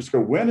 Let's go.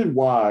 When and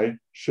why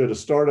should a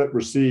startup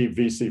receive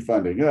VC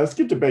funding? Let's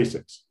get to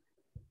basics.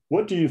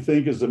 What do you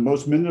think is the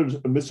most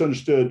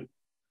misunderstood?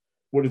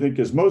 What do you think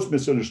is most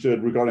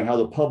misunderstood regarding how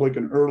the public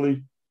and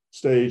early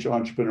stage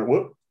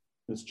entrepreneurs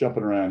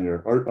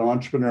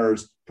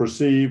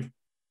perceive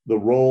the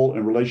role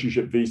and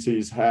relationship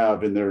VCs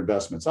have in their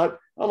investments? I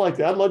like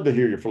that. I'd love to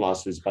hear your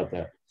philosophies about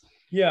that.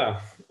 Yeah.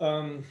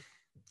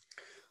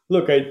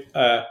 Look, I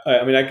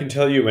can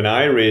tell you, when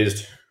I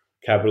raised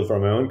capital for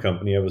my own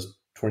company, I was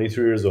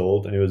 23 years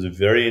old, and it was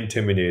very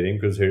intimidating,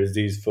 because here's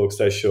these folks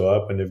that show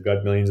up and they've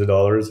got millions of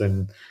dollars,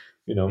 and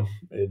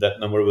that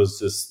number was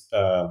just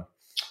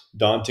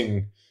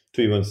daunting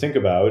to even think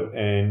about.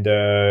 And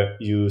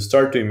you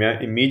start to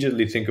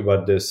immediately think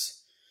about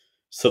this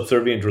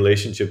subservient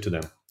relationship to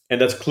them,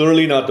 and that's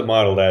clearly not the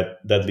model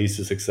that leads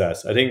to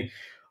success. I think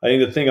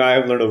the thing I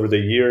have learned over the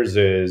years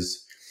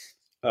is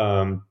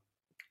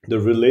the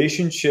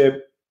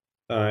relationship,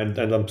 and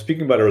I'm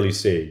speaking about early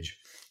stage,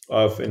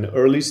 of an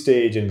early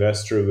stage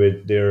investor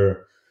with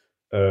their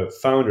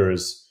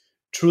founders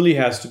truly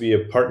has to be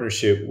a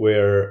partnership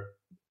where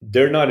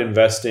they're not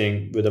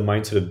investing with a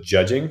mindset of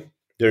judging,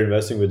 they're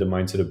investing with the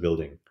mindset of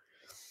building.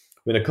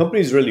 When a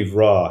company is really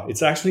raw,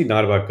 it's actually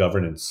not about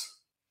governance,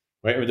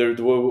 right? I mean,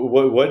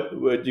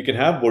 what you can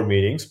have board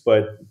meetings,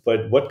 but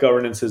what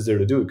governance is there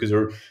to do? Because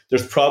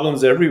there's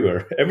problems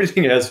everywhere.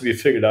 Everything has to be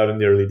figured out in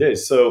the early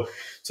days. So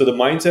the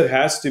mindset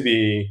has to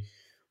be,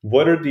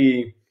 what are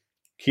the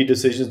key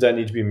decisions that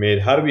need to be made?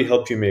 How do we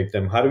help you make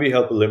them? How do we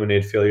help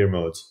eliminate failure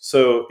modes?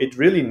 So it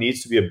really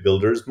needs to be a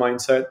builder's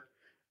mindset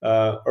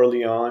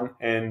early on.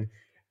 And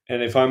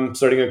if I'm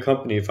starting a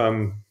company, if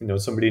I'm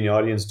somebody in the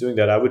audience doing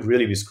that, I would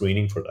really be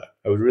screening for that.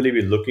 I would really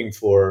be looking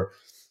for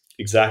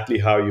exactly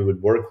how you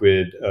would work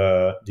with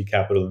the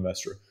capital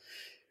investor.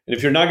 And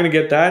if you're not going to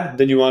get that,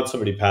 then you want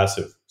somebody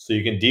passive, so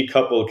you can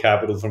decouple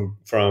capital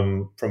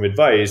from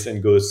advice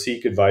and go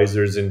seek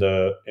advisors in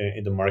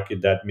the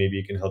market that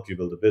maybe can help you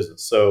build a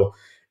business. So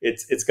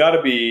it's got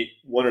to be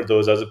one of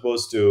those, as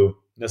opposed to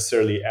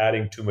necessarily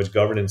adding too much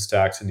governance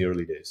tax in the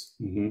early days.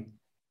 Mm-hmm.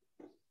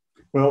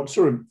 Well,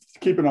 sort of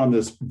keeping on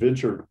this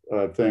venture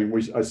thing,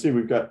 I see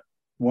we've got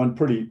one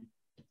pretty.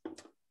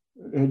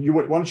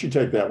 Why don't you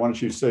take that? Why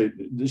don't you say?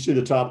 Do you see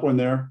the top one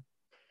there?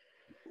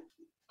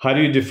 How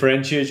do you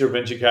differentiate your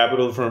venture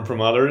capital from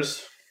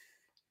others?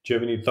 Do you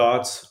have any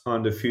thoughts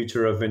on the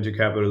future of venture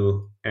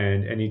capital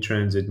and any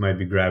trends it might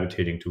be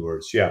gravitating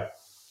towards? Yeah,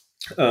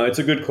 it's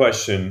a good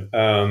question.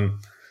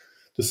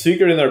 The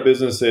secret in our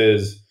business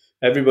is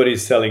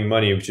everybody's selling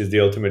money, which is the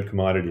ultimate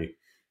commodity,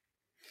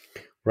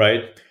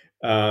 right?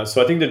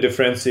 So I think the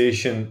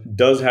differentiation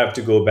does have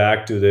to go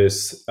back to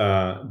this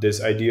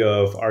idea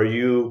of, are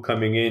you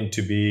coming in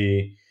to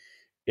be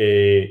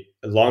a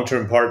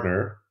long-term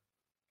partner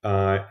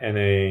and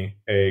a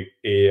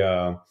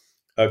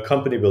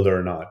company builder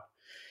or not?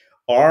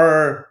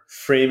 Our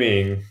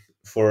framing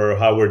for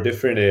how we're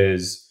different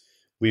is,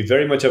 we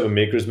very much have a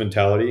maker's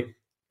mentality.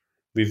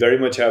 We very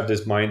much have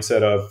this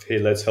mindset of, hey,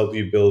 let's help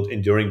you build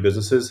enduring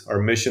businesses.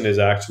 Our mission is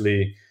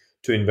actually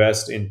to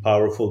invest in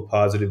powerful,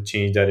 positive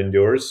change that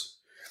endures.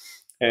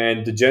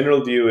 And the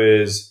general view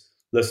is,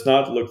 let's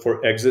not look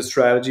for exit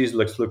strategies,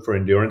 let's look for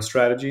endurance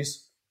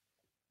strategies.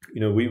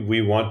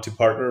 We want to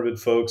partner with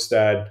folks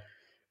that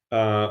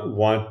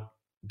want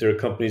their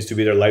companies to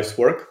be their life's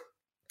work,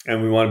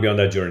 and we want to be on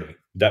that journey.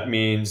 That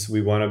means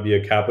we want to be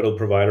a capital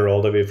provider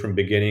all the way from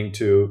beginning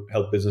to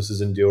help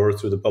businesses endure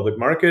through the public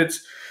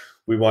markets.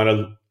 We want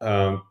to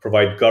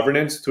provide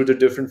governance through the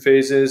different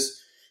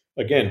phases.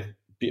 Again,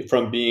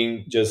 from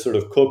being just sort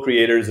of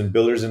co-creators and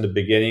builders in the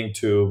beginning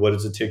to what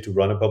does it take to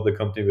run a public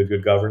company with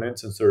good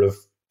governance, and sort of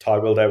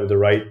toggle that with the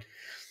right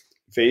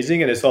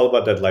phasing. And it's all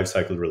about that life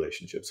cycle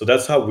relationship. So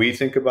that's how we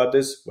think about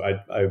this.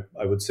 I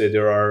would say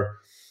there are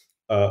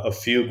a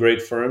few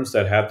great firms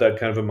that have that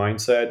kind of a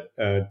mindset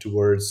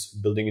towards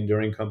building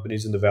enduring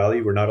companies in the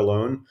Valley. We're not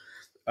alone.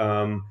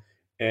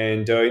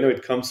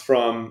 It comes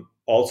from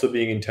also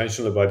being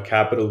intentional about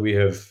capital we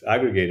have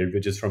aggregated,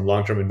 which is from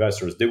long-term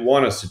investors. They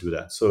want us to do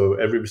that. So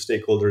every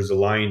stakeholder is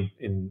aligned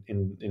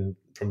in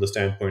from the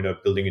standpoint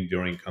of building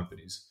enduring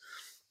companies.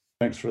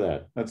 Thanks for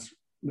that.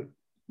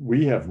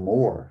 We have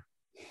more.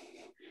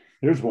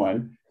 Here's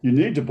one. You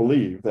need to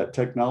believe that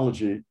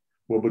technology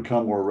will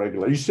become more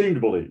regulated. You seem to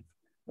believe.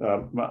 I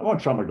want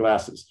to try my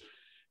glasses.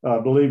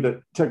 Believe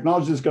that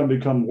technology is going to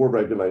become more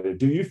regulated.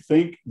 Do you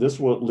think this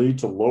will lead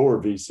to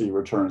lower VC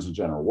returns in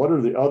general? What are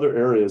the other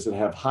areas that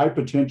have high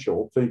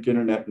potential, think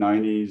internet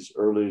 90s,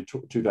 early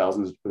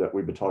 2000s that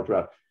we've been talking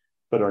about,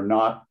 but are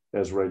not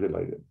as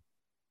regulated?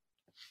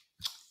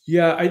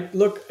 Yeah,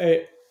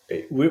 the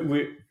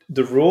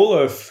role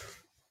of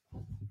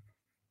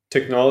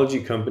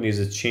technology companies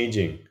is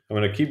changing. I'm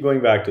going to keep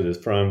going back to this,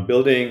 from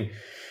building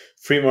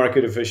free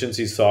market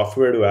efficiency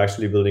software to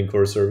actually building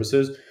core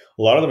services.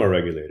 A lot of them are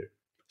regulated.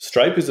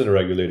 Stripe isn't a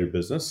regulated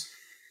business,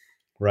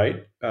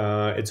 right?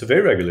 It's a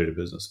very regulated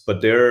business,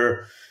 but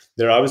they're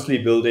obviously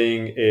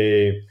building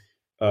a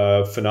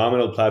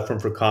phenomenal platform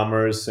for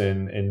commerce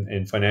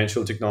and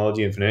financial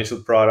technology and financial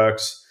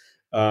products.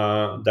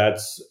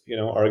 That's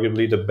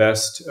arguably the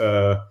best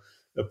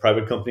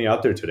private company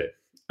out there today.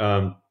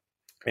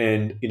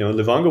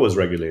 Livongo was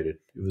regulated.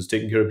 It was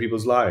taking care of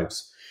people's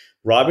lives.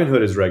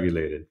 Robinhood is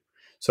regulated.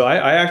 So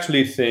I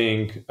actually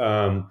think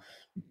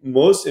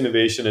most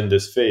innovation in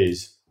this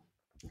phase,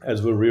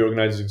 as we're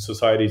reorganizing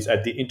societies,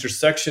 at the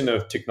intersection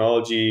of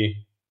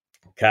technology,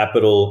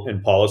 capital,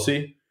 and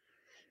policy,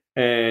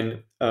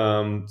 and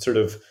sort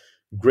of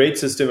great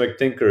systemic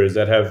thinkers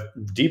that have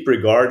deep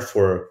regard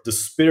for the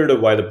spirit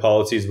of why the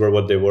policies were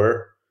what they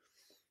were,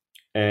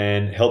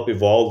 and help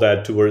evolve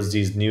that towards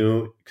these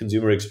new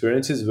consumer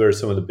experiences, where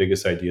some of the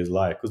biggest ideas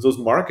lie, because those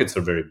markets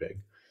are very big.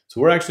 So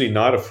we're actually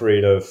not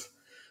afraid of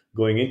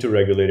going into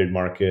regulated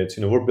markets.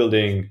 We're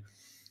building,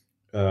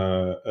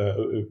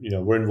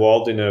 we're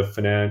involved in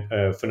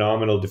a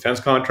phenomenal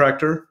defense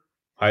contractor,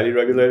 highly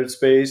regulated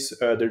space.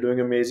 They're doing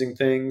amazing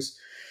things.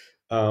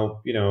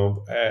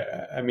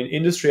 I mean,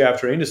 industry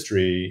after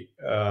industry,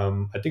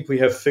 I think we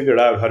have figured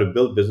out how to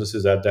build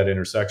businesses at that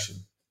intersection.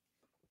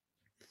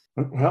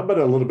 How about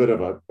a little bit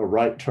of a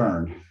right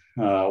turn,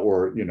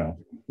 or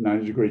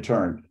 90-degree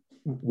turn?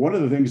 One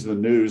of the things in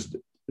the news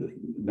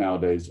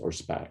nowadays are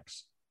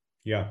SPACs.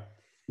 Yeah.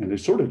 And they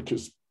sort of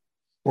just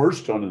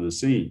burst onto the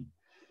scene.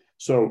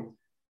 So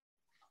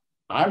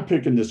I'm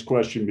picking this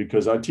question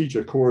because I teach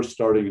a course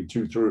starting in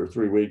 2 or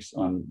 3 weeks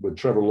with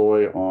Trevor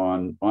Loy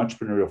on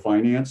entrepreneurial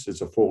finance. It's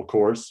a full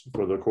course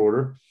for the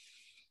quarter.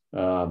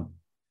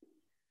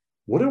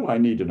 What do I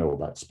need to know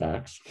about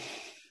SPACs?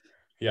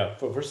 Yeah.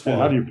 First of all,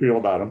 how do you feel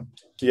about them?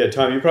 Yeah,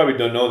 Tom, you probably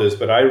don't know this,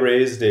 but I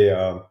raised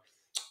a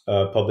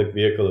public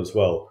vehicle as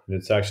well. And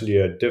it's actually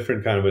a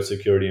different kind of a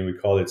security, and we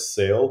call it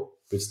SAIL,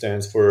 which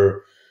stands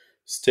for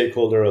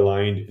Stakeholder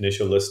Aligned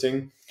Initial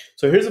Listing.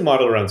 So here's a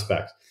model around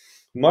SPACs.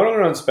 The model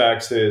around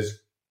SPACs is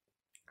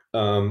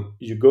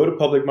you go to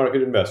public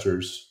market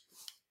investors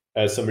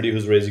as somebody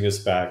who's raising a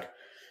SPAC.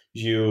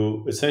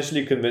 You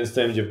essentially convince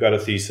them you've got a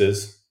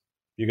thesis.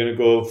 You're going to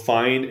go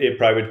find a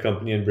private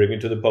company and bring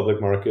it to the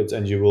public markets,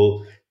 and you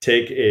will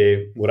take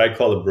what I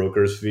call a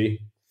broker's fee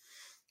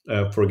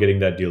for getting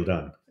that deal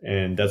done.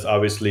 And that's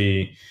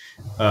obviously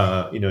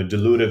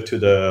dilutive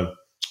to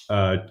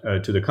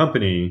the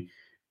company.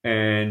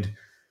 And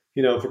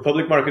for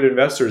public market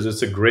investors,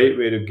 it's a great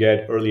way to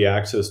get early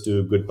access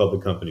to good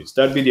public companies.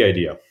 That'd be the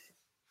idea.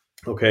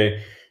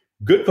 Okay,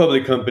 good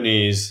public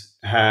companies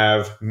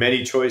have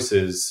many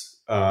choices,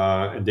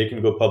 and they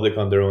can go public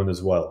on their own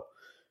as well.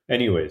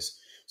 Anyways,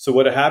 so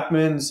what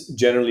happens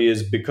generally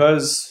is,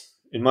 because,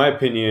 in my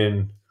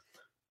opinion,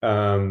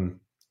 there's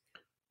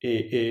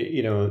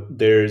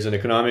an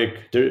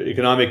economic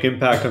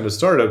impact on the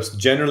startups.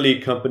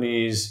 Generally,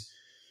 companies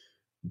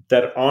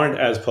that aren't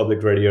as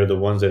public ready are the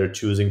ones that are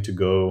choosing to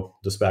go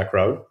the SPAC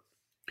route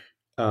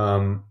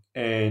and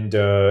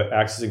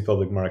accessing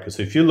public markets.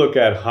 So if you look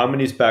at how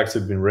many SPACs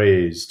have been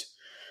raised,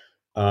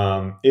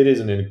 it is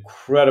an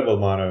incredible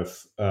amount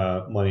of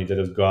money that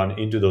has gone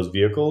into those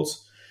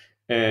vehicles.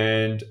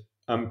 And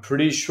I'm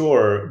pretty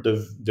sure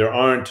there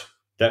aren't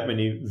that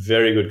many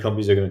very good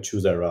companies that are going to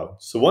choose that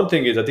route. So one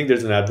thing is, I think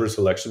there's an adverse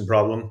selection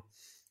problem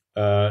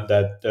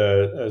that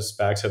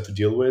SPACs have to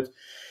deal with.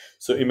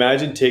 So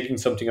imagine taking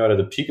something out at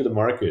the peak of the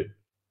market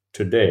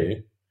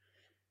today,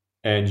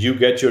 and you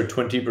get your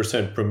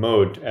 20%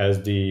 promote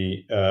as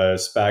the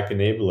SPAC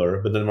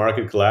enabler, but then the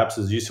market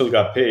collapses. You still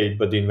got paid,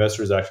 but the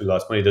investors actually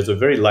lost money. There's a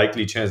very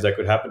likely chance that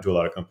could happen to a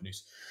lot of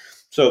companies.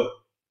 So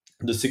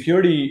the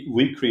security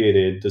we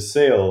created, the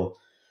SAIL,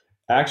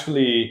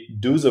 actually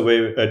does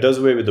away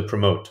with the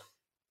promote.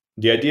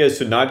 The idea is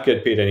to not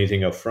get paid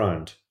anything up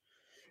front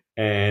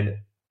and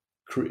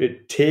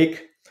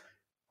take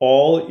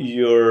all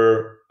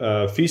your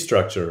fee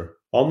structure,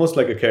 almost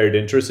like a carried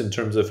interest, in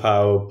terms of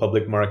how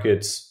public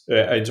markets,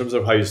 in terms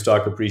of how your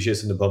stock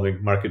appreciates in the public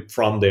market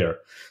from there.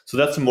 So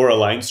that's a more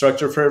aligned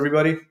structure for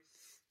everybody.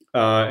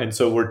 And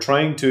so we're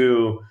trying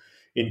to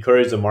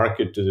encourage the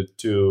market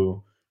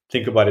to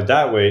think about it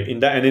that way. In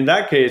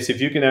that case,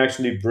 if you can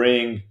actually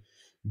bring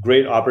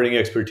great operating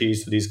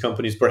expertise to these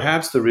companies,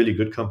 perhaps the really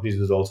good companies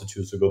will also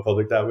choose to go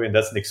public that way. And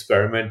that's an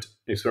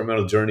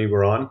experimental journey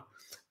we're on.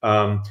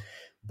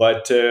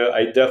 But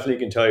I definitely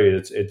can tell you,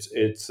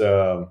 it's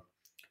the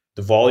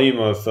volume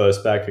of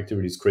SPAC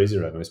activity is crazy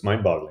right now. It's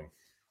mind-boggling.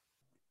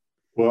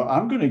 Well,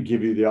 I'm going to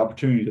give you the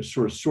opportunity to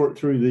sort of sort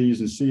through these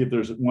and see if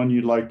there's one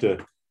you'd like to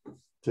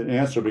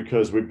answer,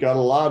 because we've got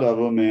a lot of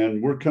them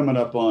and we're coming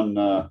up on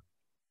the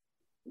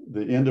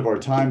end of our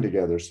time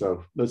together.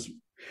 So let's.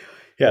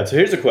 Yeah. So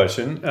here's a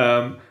question: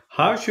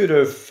 how should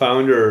a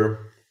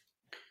founder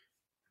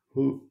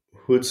who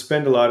would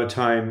spend a lot of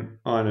time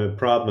on a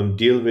problem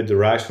deal with the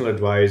rational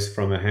advice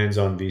from a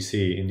hands-on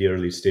VC in the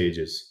early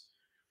stages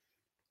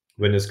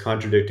when it's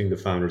contradicting the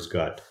founder's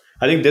gut?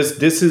 I think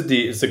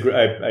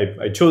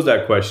I chose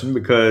that question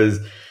because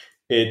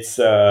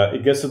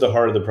it gets to the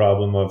heart of the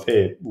problem of,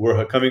 hey,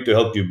 we're coming to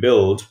help you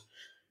build,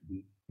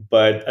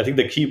 but I think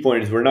the key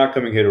point is we're not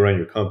coming here to run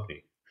your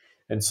company.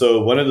 And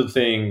so one of the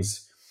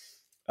things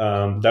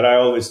that I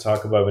always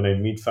talk about when I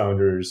meet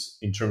founders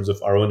in terms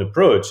of our own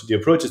approach, the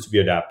approach is to be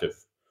adaptive.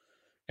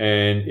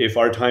 And if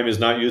our time is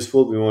not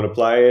useful, we won't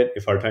apply it.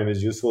 If our time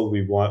is useful,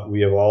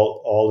 we have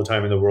all the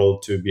time in the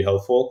world to be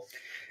helpful.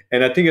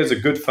 And I think as a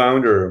good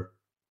founder,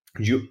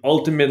 you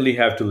ultimately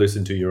have to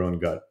listen to your own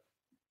gut.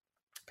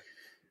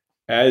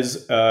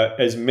 As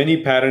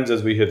many patterns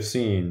as we have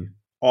seen,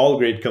 all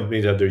great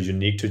companies have their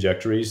unique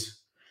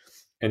trajectories.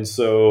 And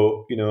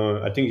so,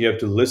 I think you have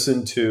to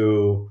listen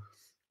to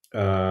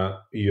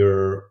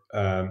your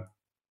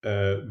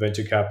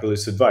venture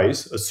capitalist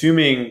advice,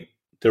 assuming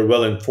they're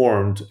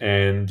well-informed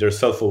and they're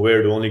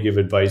self-aware to only give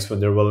advice when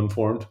they're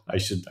well-informed. I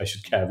should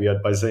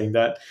caveat by saying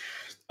that.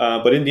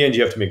 But in the end,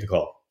 you have to make the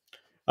call.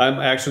 I'm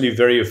actually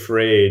very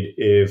afraid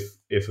if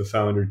a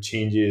founder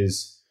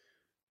changes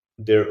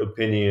their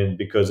opinion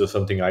because of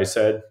something I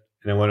said,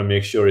 and I want to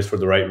make sure it's for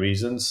the right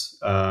reasons.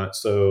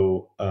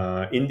 So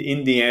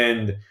in the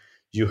end,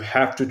 you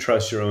have to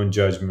trust your own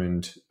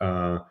judgment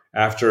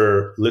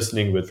after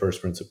listening with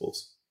first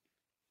principles.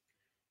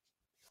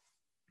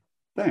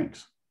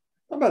 Thanks.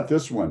 How about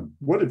this one?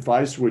 What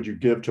advice would you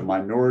give to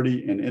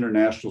minority and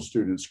international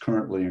students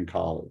currently in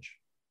college?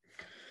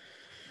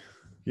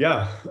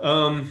 Yeah,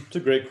 it's a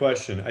great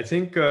question. I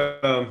think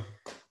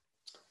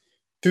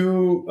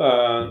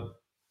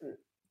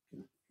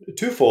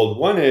twofold.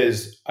 One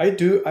is I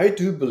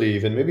do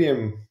believe, and maybe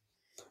I'm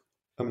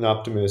an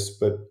optimist,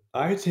 but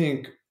I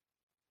think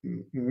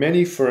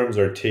many firms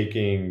are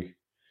taking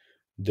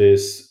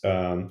this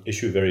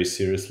issue very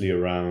seriously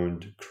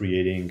around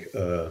creating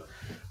a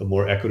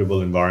more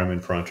equitable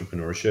environment for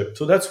entrepreneurship.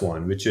 So that's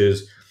one, which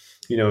is,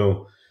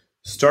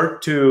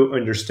 start to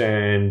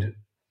understand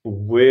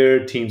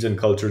where teams and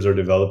cultures are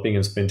developing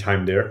and spend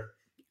time there.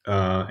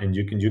 And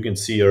you can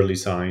see early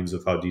signs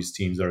of how these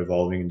teams are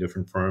evolving in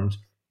different firms.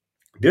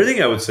 The other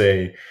thing I would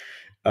say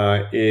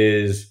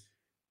is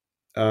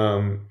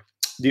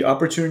the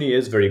opportunity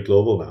is very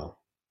global now.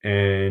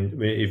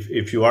 And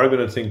if you are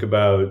going to think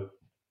about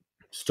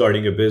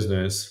starting a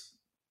business,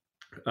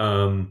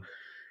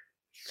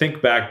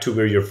 think back to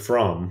where you're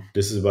from.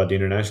 This is about the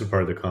international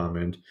part of the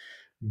comment,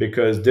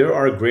 because there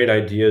are great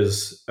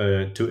ideas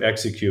to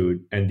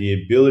execute and the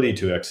ability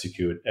to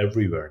execute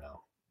everywhere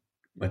now.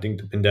 I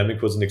think the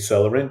pandemic was an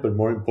accelerant, but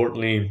more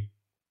importantly,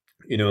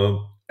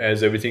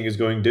 as everything is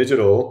going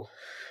digital,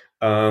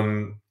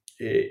 all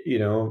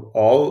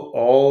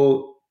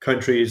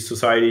countries,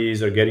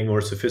 societies are getting more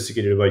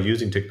sophisticated about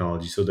using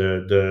technology. So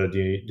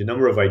the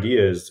number of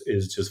ideas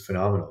is just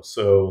phenomenal.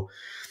 So,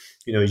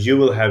 you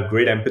will have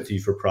great empathy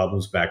for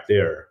problems back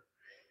there,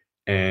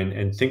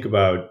 and think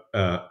about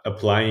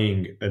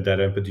applying that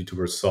empathy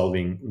towards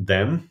solving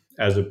them,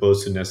 as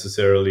opposed to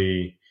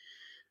necessarily,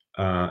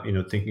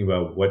 thinking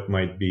about what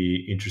might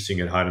be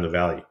interesting and hot in the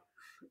valley.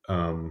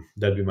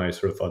 That'd be my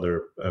sort of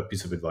other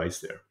piece of advice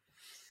there.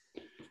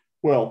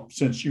 Well,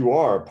 since you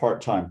are a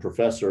part-time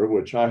professor,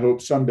 which I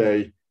hope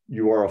someday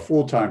you are a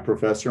full-time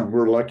professor, and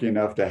we're lucky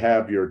enough to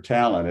have your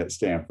talent at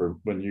Stanford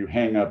when you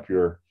hang up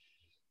your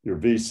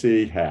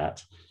VC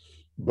hat.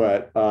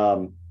 But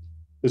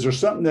is there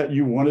something that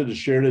you wanted to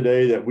share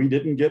today that we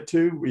didn't get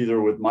to, either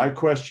with my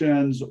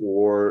questions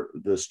or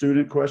the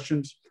student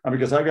questions?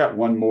 Because I got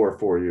one more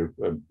for you.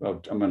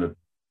 I'm going to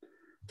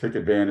take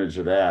advantage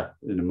of that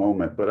in a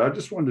moment, but I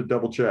just wanted to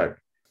double check.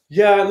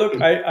 Yeah, look,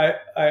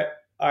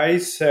 I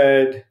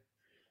said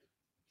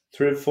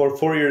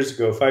 4 years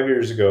ago, 5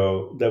 years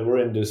ago, that we're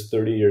in this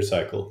 30-year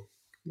cycle.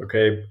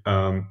 Okay.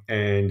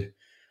 And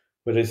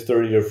whether it's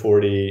 30 or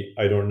 40,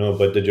 I don't know,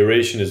 but the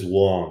duration is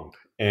long.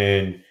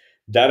 And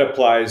that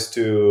applies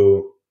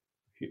to,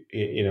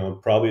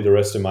 probably the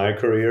rest of my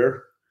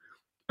career,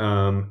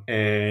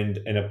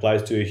 and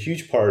applies to a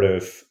huge part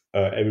of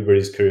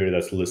everybody's career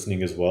that's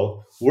listening as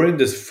well. We're in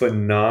this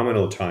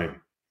phenomenal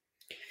time.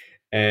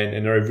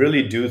 And I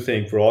really do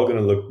think we're all going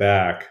to look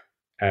back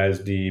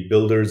as the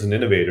builders and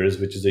innovators,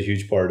 which is a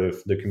huge part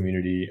of the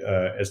community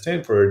at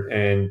Stanford,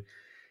 and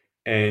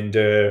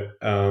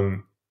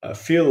I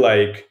feel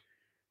like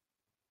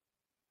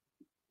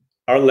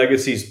our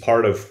legacy is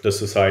part of the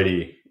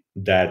society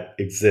that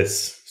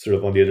exists sort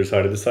of on the other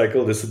side of the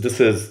cycle. This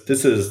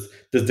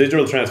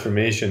digital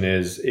transformation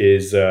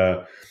is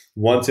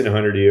once in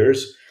 100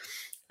 years,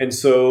 and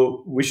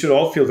so we should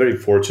all feel very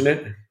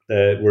fortunate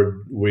that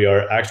we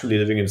are actually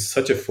living in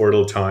such a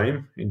fertile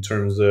time in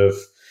terms of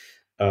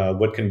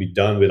what can be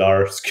done with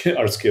our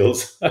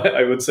skills,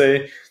 I would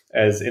say,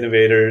 as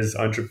innovators,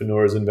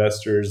 entrepreneurs,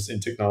 investors in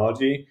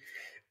technology.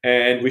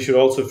 And we should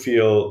also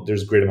feel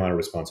there's a great amount of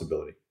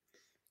responsibility.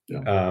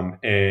 Yeah.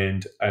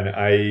 And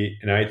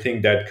I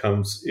think that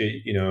comes,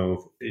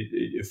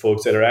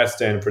 folks that are at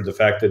Stanford, the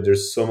fact that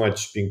there's so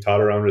much being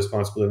taught around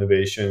responsible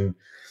innovation,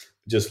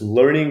 just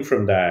learning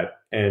from that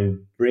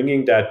and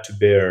bringing that to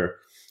bear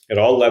at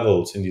all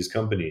levels in these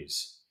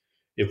companies.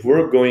 If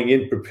we're going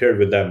in prepared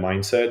with that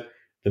mindset,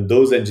 then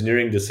those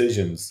engineering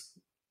decisions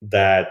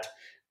that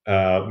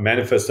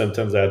manifest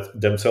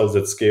themselves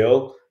at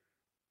scale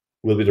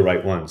will be the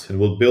right ones, and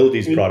will build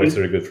these products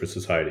that are good for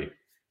society.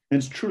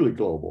 It's truly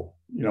global.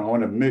 I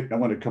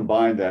want to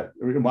combine that.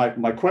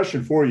 My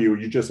question for you,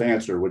 you just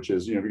answered, which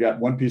is, we got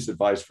one piece of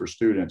advice for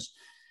students.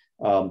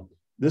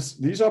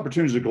 These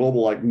opportunities are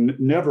global like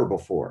never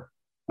before.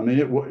 I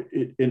mean,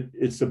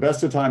 it's the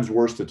best of times,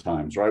 worst of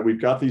times, right?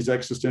 We've got these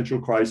existential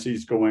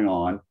crises going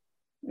on,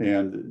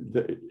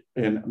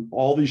 and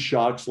all these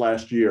shocks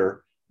last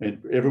year,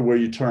 and everywhere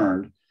you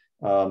turned,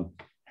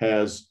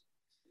 has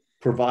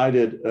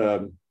provided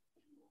a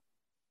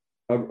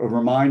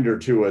reminder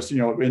to us.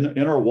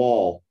 In our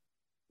wall,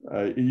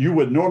 you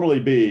would normally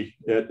be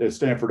at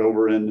Stanford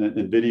over in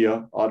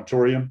NVIDIA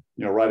auditorium.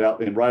 Right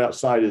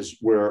outside is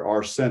where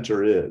our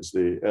center is.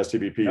 The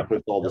STVP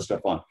puts all this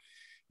stuff on.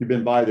 You've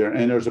been by there,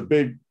 and there's a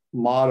big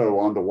motto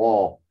on the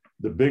wall: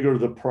 the bigger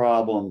the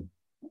problem,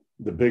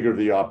 the bigger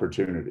the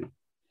opportunity.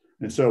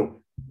 And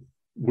so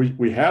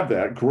we have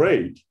that.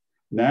 Great.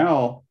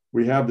 Now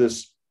we have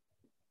this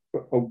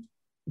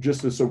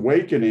just this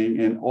awakening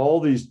in all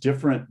these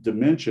different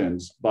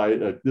dimensions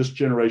by this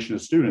generation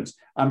of students.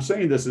 I'm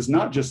saying this is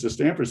not just the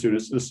Stanford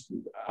students.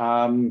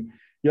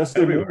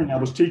 Yesterday morning, I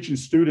was teaching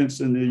students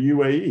in the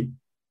UAE.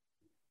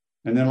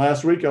 And then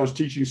last week, I was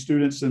teaching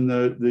students in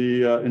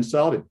in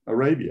Saudi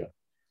Arabia.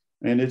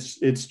 And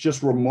it's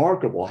just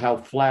remarkable how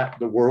flat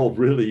the world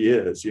really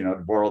is,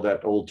 to borrow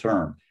that old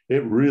term.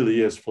 It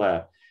really is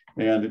flat.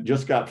 And it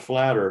just got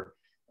flatter,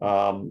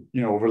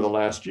 over the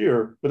last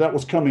year. But that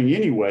was coming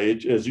anyway.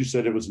 As you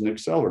said, it was an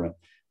accelerant.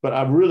 But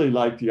I really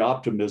like the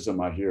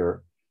optimism I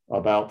hear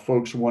about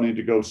folks wanting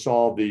to go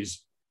solve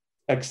these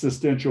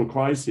existential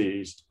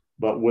crises,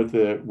 but with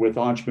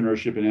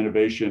entrepreneurship and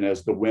innovation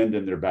as the wind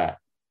in their back.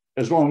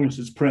 As long as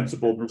it's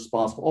principled,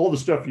 responsible, all the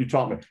stuff you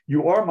taught me.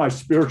 You are my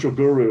spiritual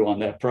guru on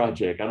that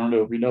project. I don't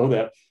know if you know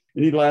that.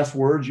 Any last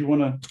words you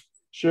want to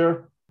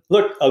share?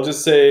 Look, I'll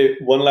just say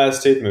one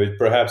last statement which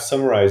perhaps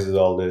summarizes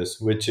all this,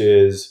 which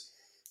is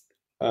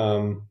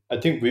I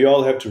think we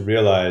all have to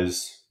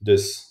realize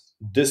this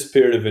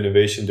period of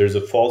innovation, there's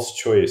a false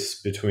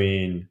choice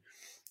between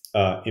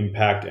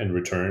impact and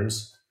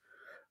returns.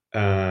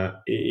 It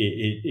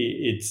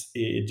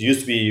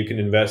used to be you can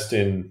invest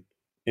in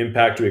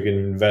impact or you can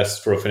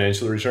invest for a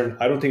financial return.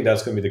 I don't think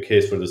that's going to be the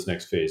case for this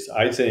next phase.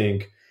 I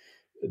think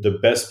the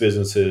best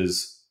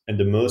businesses and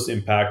the most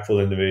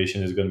impactful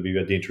innovation is going to be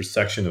at the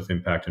intersection of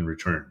impact and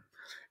return.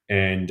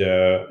 And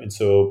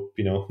so,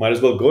 might as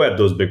well go at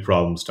those big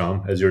problems,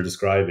 Tom, as you're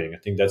describing. I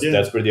think that's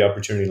where the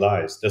opportunity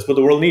lies. That's what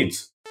the world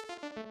needs.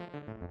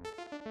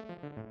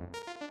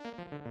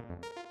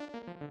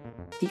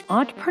 The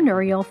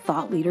Entrepreneurial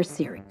Thought Leader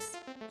Series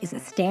is a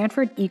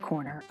Stanford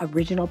eCorner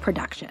original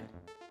production.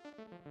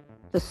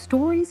 The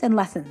stories and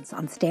lessons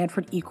on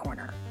Stanford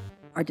eCorner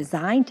are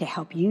designed to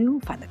help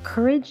you find the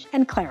courage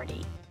and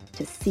clarity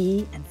to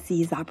see and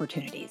seize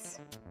opportunities.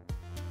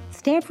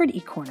 Stanford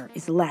eCorner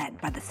is led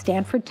by the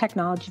Stanford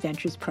Technology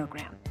Ventures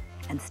Program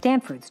and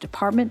Stanford's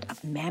Department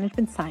of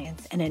Management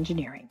Science and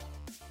Engineering.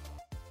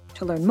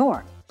 To learn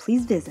more,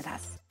 please visit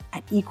us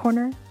at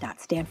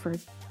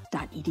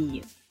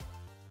ecorner.stanford.edu.